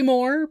 there could be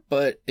more,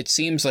 but it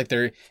seems like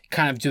they're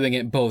kind of doing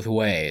it both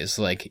ways.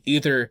 Like,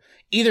 either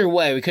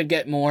way, we could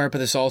get more, but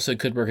this also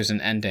could work as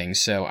an ending.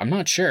 So I'm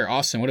not sure.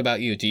 Austin, what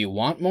about you? Do you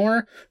want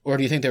more, or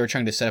do you think they were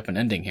trying to set up an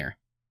ending here?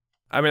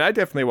 I mean, I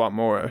definitely want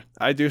more.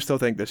 I do still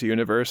think this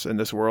universe and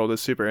this world is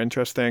super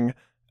interesting.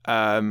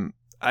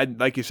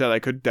 Like you said, I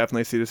could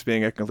definitely see this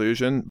being a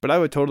conclusion, but I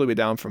would totally be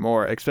down for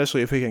more,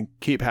 especially if we can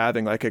keep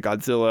having like a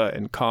Godzilla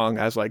and Kong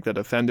as like the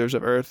defenders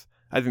of Earth.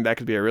 I think that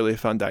could be a really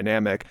fun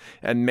dynamic.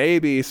 And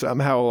maybe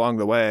somehow along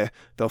the way,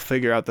 they'll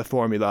figure out the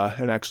formula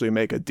and actually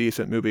make a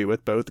decent movie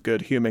with both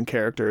good human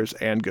characters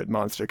and good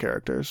monster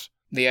characters.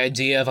 The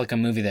idea of like a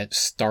movie that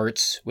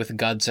starts with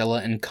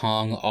Godzilla and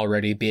Kong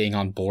already being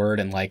on board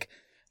and like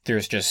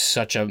there's just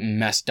such a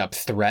messed up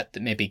threat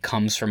that maybe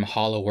comes from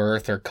Hollow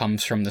Earth or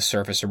comes from the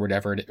surface or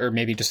whatever, or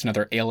maybe just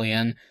another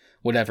alien,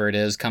 whatever it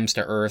is, comes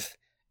to Earth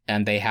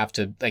and they have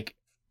to like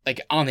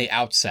on the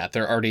outset,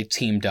 they're already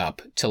teamed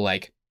up to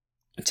like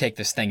take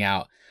this thing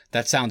out.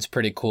 That sounds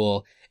pretty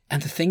cool.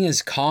 And the thing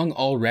is, Kong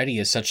already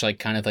is such like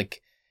kind of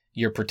like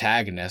your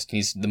protagonist.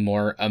 He's the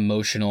more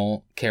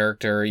emotional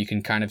character. You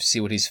can kind of see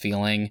what he's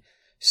feeling.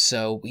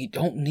 So we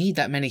don't need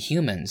that many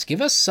humans.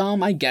 Give us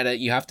some, I get it,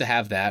 you have to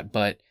have that,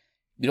 but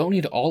you don't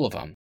need all of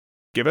them.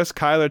 Give us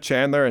Kyler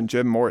Chandler and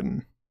Jim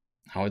Morton.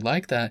 I would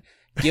like that.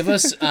 Give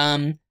us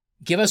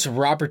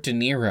Robert De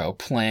Niro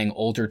playing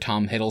older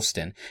Tom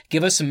Hiddleston.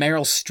 Give us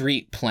Meryl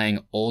Streep playing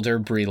older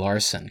Brie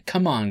Larson.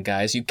 Come on,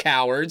 guys, you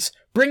cowards.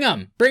 Bring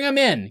them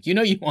in. You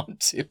know you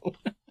want to.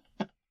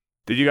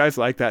 Did you guys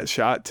like that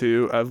shot,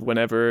 too, of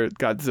whenever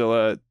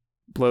Godzilla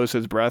blows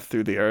his breath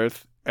through the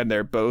earth and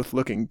they're both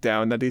looking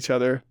down at each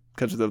other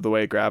because of the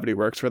way gravity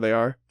works where they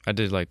are? I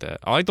did like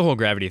that. I like the whole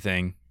gravity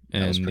thing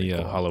and the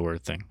cool. Hollow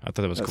Earth thing. I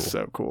thought that was That's cool.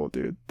 So cool,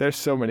 dude. There's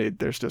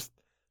just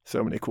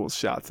so many cool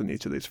shots in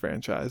each of these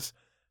franchises.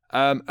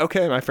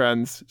 Okay, my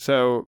friends.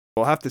 So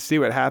we'll have to see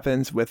what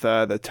happens with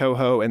the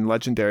Toho and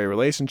Legendary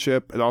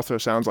relationship. It also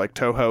sounds like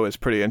Toho is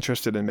pretty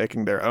interested in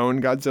making their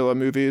own Godzilla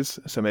movies,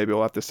 so maybe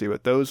we'll have to see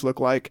what those look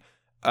like.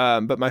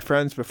 But my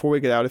friends, before we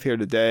get out of here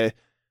today,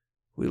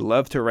 we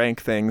love to rank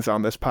things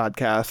on this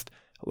podcast.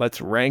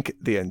 Let's rank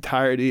the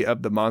entirety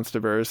of the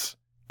Monsterverse.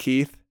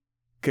 Keith,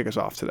 kick us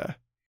off today.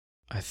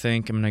 I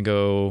think I'm going to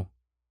go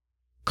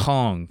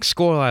Kong,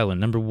 Skull Island,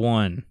 number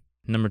 1.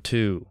 Number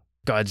 2,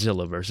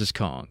 Godzilla versus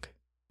Kong.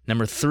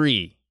 Number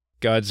 3,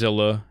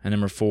 Godzilla. And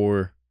number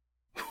 4,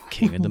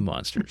 King of the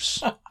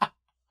Monsters.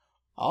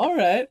 All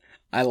right.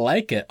 I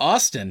like it.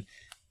 Austin,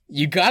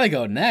 you got to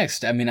go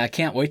next. I mean, I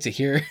can't wait to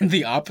hear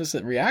the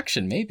opposite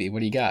reaction, maybe. What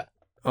do you got?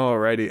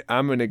 Alrighty,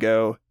 I'm going to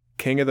go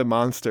King of the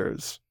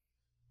Monsters,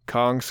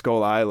 Kong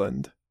Skull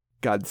Island,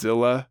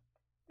 Godzilla,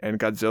 and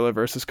Godzilla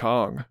versus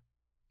Kong.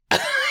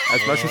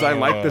 As much as I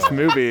like this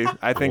movie,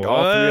 I think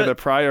all 3 of the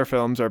prior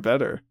films are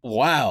better.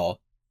 Wow.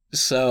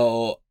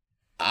 So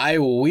I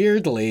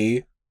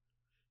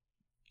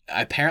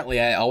apparently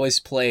I always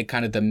play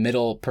kind of the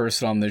middle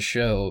person on the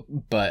show,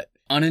 but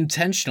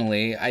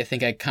unintentionally, I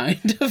think I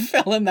kind of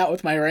fell in that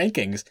with my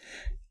rankings.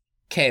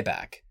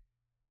 K-Back,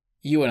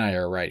 you and I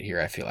are right here,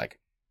 I feel like.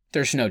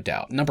 There's no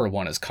doubt. Number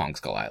 1 is Kong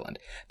Skull Island.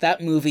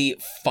 That movie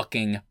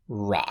fucking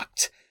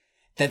rocked.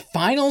 That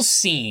final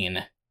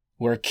scene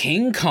where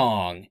King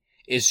Kong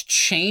is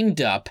chained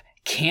up,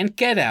 can't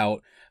get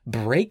out,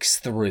 breaks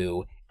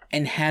through,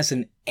 and has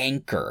an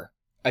anchor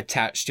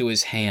attached to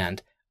his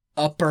hand,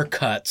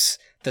 uppercuts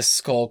the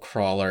skull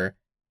crawler,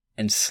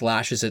 and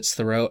slashes its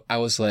throat. I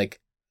was like,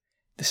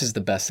 this is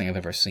the best thing I've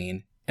ever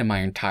seen in my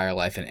entire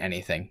life in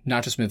anything,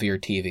 not just movie or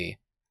TV.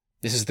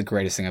 This is the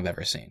greatest thing I've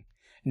ever seen.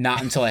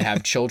 Not until I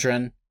have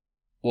children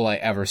will I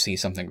ever see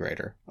something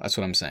greater. That's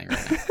what I'm saying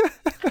right now.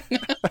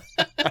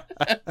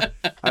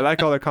 I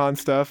like all the Kong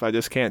stuff. I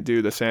just can't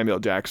do the Samuel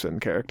Jackson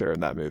character in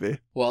that movie.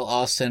 Well,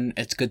 Austin,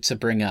 it's good to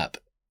bring up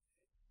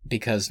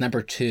because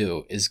number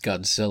 2 is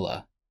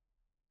Godzilla.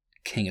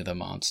 King of the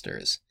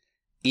Monsters.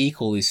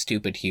 Equally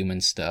stupid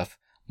human stuff,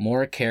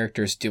 more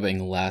characters doing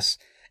less.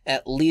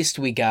 At least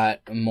we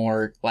got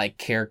more, like,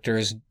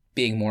 characters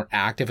being more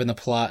active in the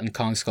plot in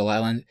Kong Skull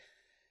Island.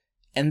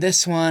 And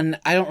this one,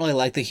 I don't really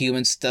like the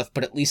human stuff,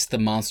 but at least the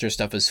monster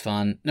stuff is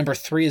fun. Number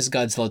 3 is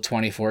Godzilla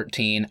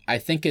 2014. I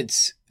think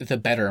it's the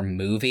better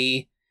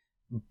movie,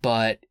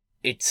 but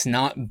it's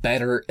not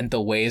better in the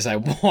ways I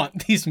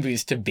want these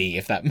movies to be,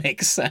 if that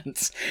makes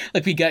sense.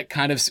 Like, we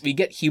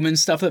get human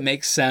stuff that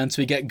makes sense,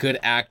 we get good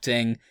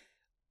acting,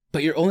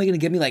 but you're only going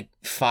to give me like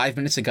 5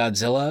 minutes of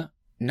Godzilla?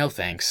 No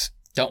thanks.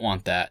 Don't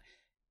want that.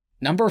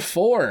 Number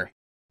 4,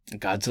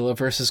 Godzilla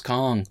vs.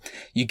 Kong.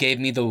 You gave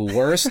me the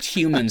worst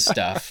human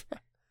stuff.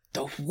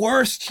 The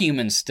worst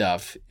human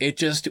stuff. It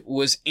just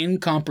was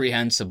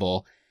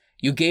incomprehensible.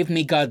 You gave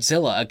me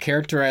Godzilla, a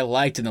character I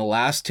liked in the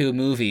last 2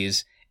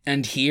 movies,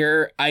 and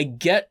here I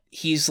get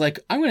he's like,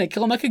 I'm going to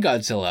kill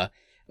Mechagodzilla,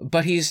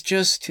 but he's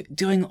just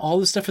doing all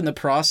this stuff in the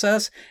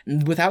process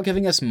without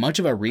giving us much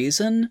of a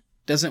reason.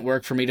 Doesn't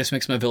work for me, just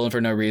makes him a villain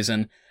for no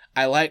reason.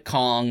 I like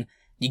Kong.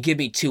 You give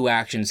me 2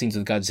 action scenes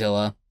with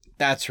Godzilla.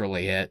 That's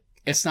really it.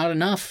 It's not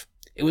enough.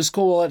 It was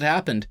cool while it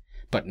happened,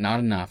 but not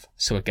enough,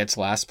 so it gets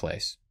last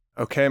place.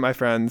 Okay, my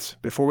friends,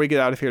 before we get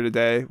out of here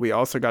today, we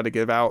also got to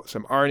give out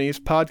some Arnie's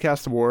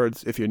Podcast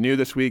Awards. If you're new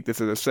this week, this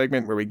is a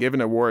segment where we give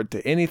an award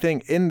to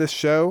anything in the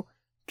show.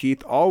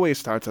 Keith always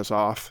starts us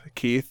off.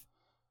 Keith,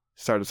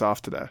 start us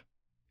off today.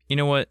 You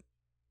know what?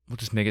 We'll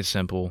just make it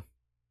simple.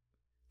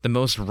 The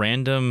most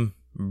random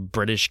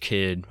British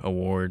kid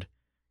award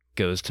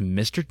goes to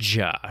Mr.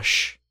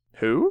 Josh.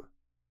 Who?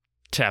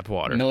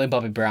 Tapwater. Millie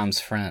Bobby Brown's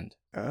friend.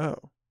 Oh.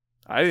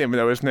 I didn't even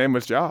know his name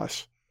was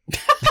Josh.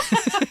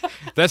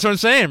 That's what I'm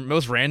saying.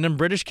 Most random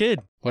British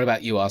kid. What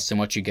about you, Austin?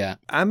 What you got?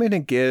 I'm going to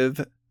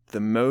give the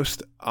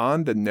most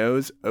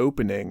on-the-nose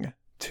opening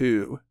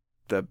to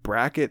the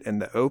bracket and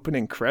the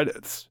opening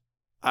credits.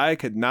 I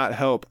could not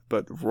help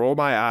but roll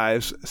my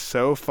eyes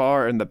so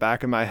far in the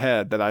back of my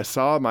head that I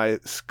saw my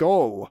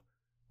skull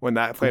when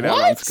that played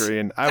out on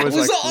screen. I was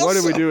like, awesome. What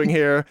are we doing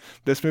here?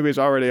 This movie's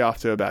already off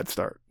to a bad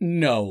start.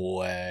 No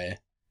way.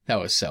 That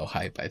was so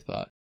hype, I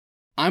thought.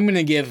 I'm going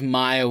to give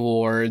my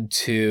award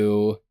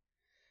to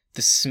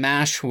the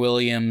Smash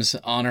Williams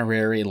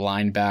Honorary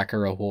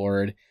Linebacker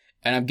Award,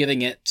 and I'm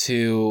giving it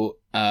to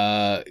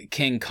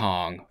King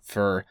Kong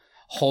for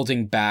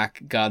holding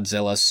back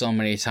Godzilla so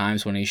many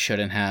times when he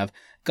shouldn't have.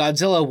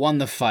 Godzilla won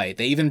the fight.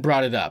 They even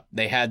brought it up.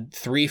 They had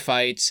 3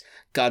 fights.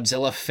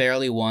 Godzilla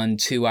fairly won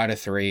 2 out of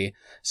 3.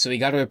 So we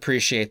got to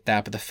appreciate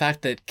that. But the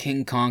fact that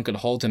King Kong could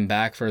hold him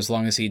back for as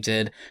long as he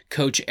did,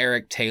 Coach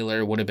Eric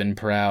Taylor would have been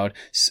proud.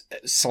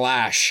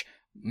 Slash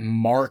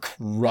Mark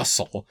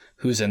Russell,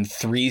 who's in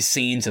 3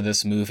 scenes of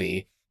this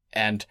movie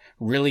and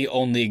really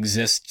only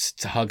exists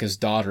to hug his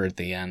daughter at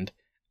the end.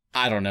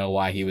 I don't know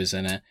why he was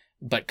in it,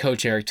 but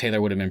Coach Eric Taylor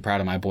would have been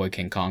proud of my boy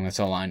King Kong. That's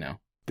all I know.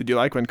 Did you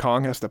like when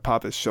Kong has to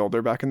pop his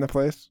shoulder back into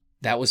place?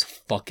 That was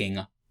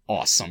fucking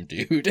awesome,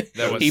 dude.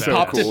 That was he so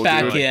popped cool, it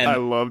back dude. in. I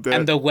loved it.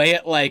 And the way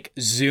it like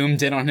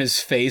zoomed in on his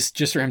face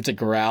just for him to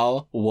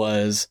growl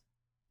was,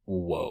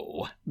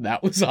 whoa.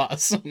 That was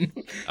awesome.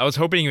 I was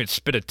hoping he would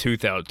spit a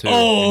tooth out too.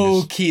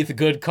 Oh, Keith,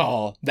 good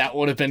call. That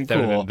would have been cool.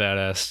 That would have been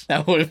badass.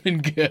 That would have been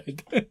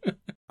good.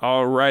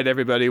 All right,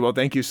 everybody. Well,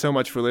 thank you so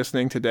much for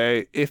listening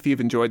today. If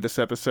you've enjoyed this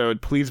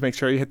episode, please make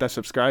sure you hit that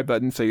subscribe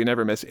button so you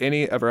never miss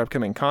any of our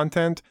upcoming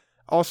content.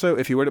 Also,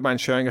 if you wouldn't mind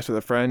sharing us with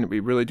a friend,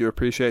 we really do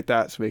appreciate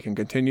that so we can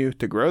continue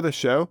to grow the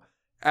show.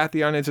 At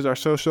The Arnie's is our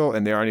social,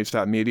 and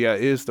thearnie's.media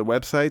is the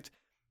website.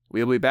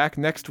 We'll be back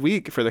next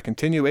week for the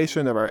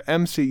continuation of our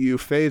MCU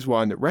Phase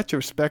 1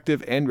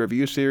 retrospective and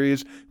review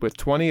series with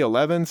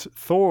 2011's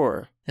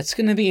Thor. That's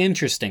going to be an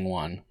interesting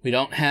one. We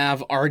don't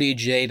have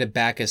RDJ to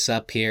back us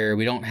up here.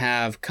 We don't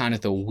have kind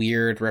of the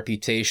weird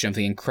reputation of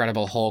the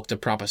Incredible Hulk to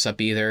prop us up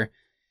either.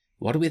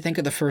 What do we think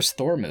of the first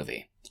Thor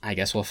movie? I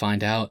guess we'll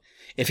find out.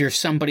 If you're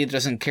somebody that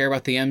doesn't care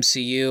about the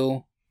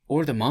MCU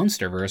or the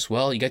Monsterverse,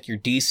 well, you got your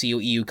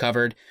DCU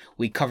covered.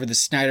 We covered the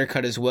Snyder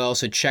Cut as well,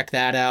 so check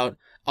that out.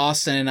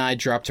 Austin and I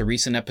dropped a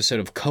recent episode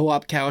of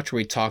Co-op Couch where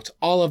we talked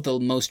all of the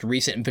most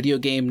recent video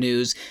game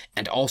news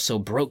and also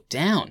broke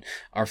down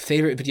our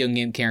favorite video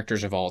game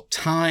characters of all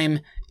time.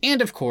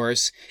 And of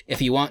course,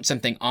 if you want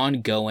something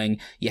ongoing,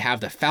 you have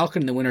the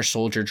Falcon and the Winter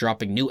Soldier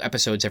dropping new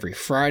episodes every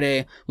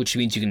Friday, which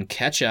means you can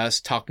catch us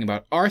talking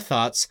about our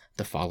thoughts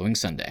the following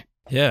Sunday.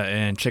 Yeah,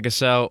 and check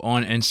us out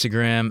on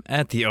Instagram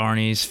at The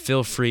Arnie's.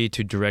 Feel free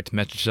to direct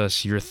message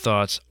us your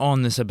thoughts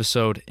on this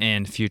episode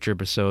and future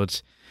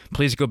episodes.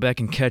 Please go back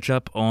and catch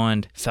up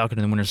on Falcon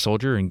and the Winter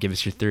Soldier and give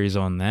us your theories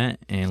on that,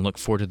 and look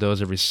forward to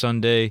those every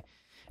Sunday,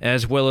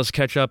 as well as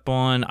catch up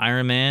on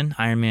Iron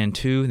Man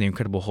 2, The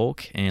Incredible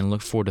Hulk, and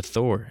look forward to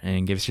Thor,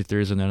 and give us your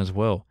theories on that as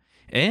well.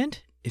 And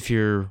if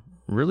you're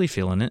really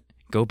feeling it,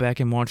 go back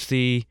and watch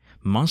the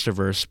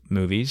Monsterverse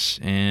movies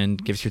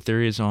and give us your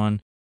theories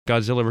on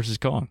Godzilla vs.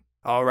 Kong.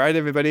 All right,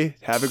 everybody.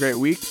 Have a great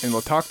week, and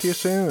we'll talk to you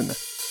soon.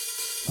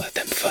 Let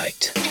them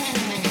fight.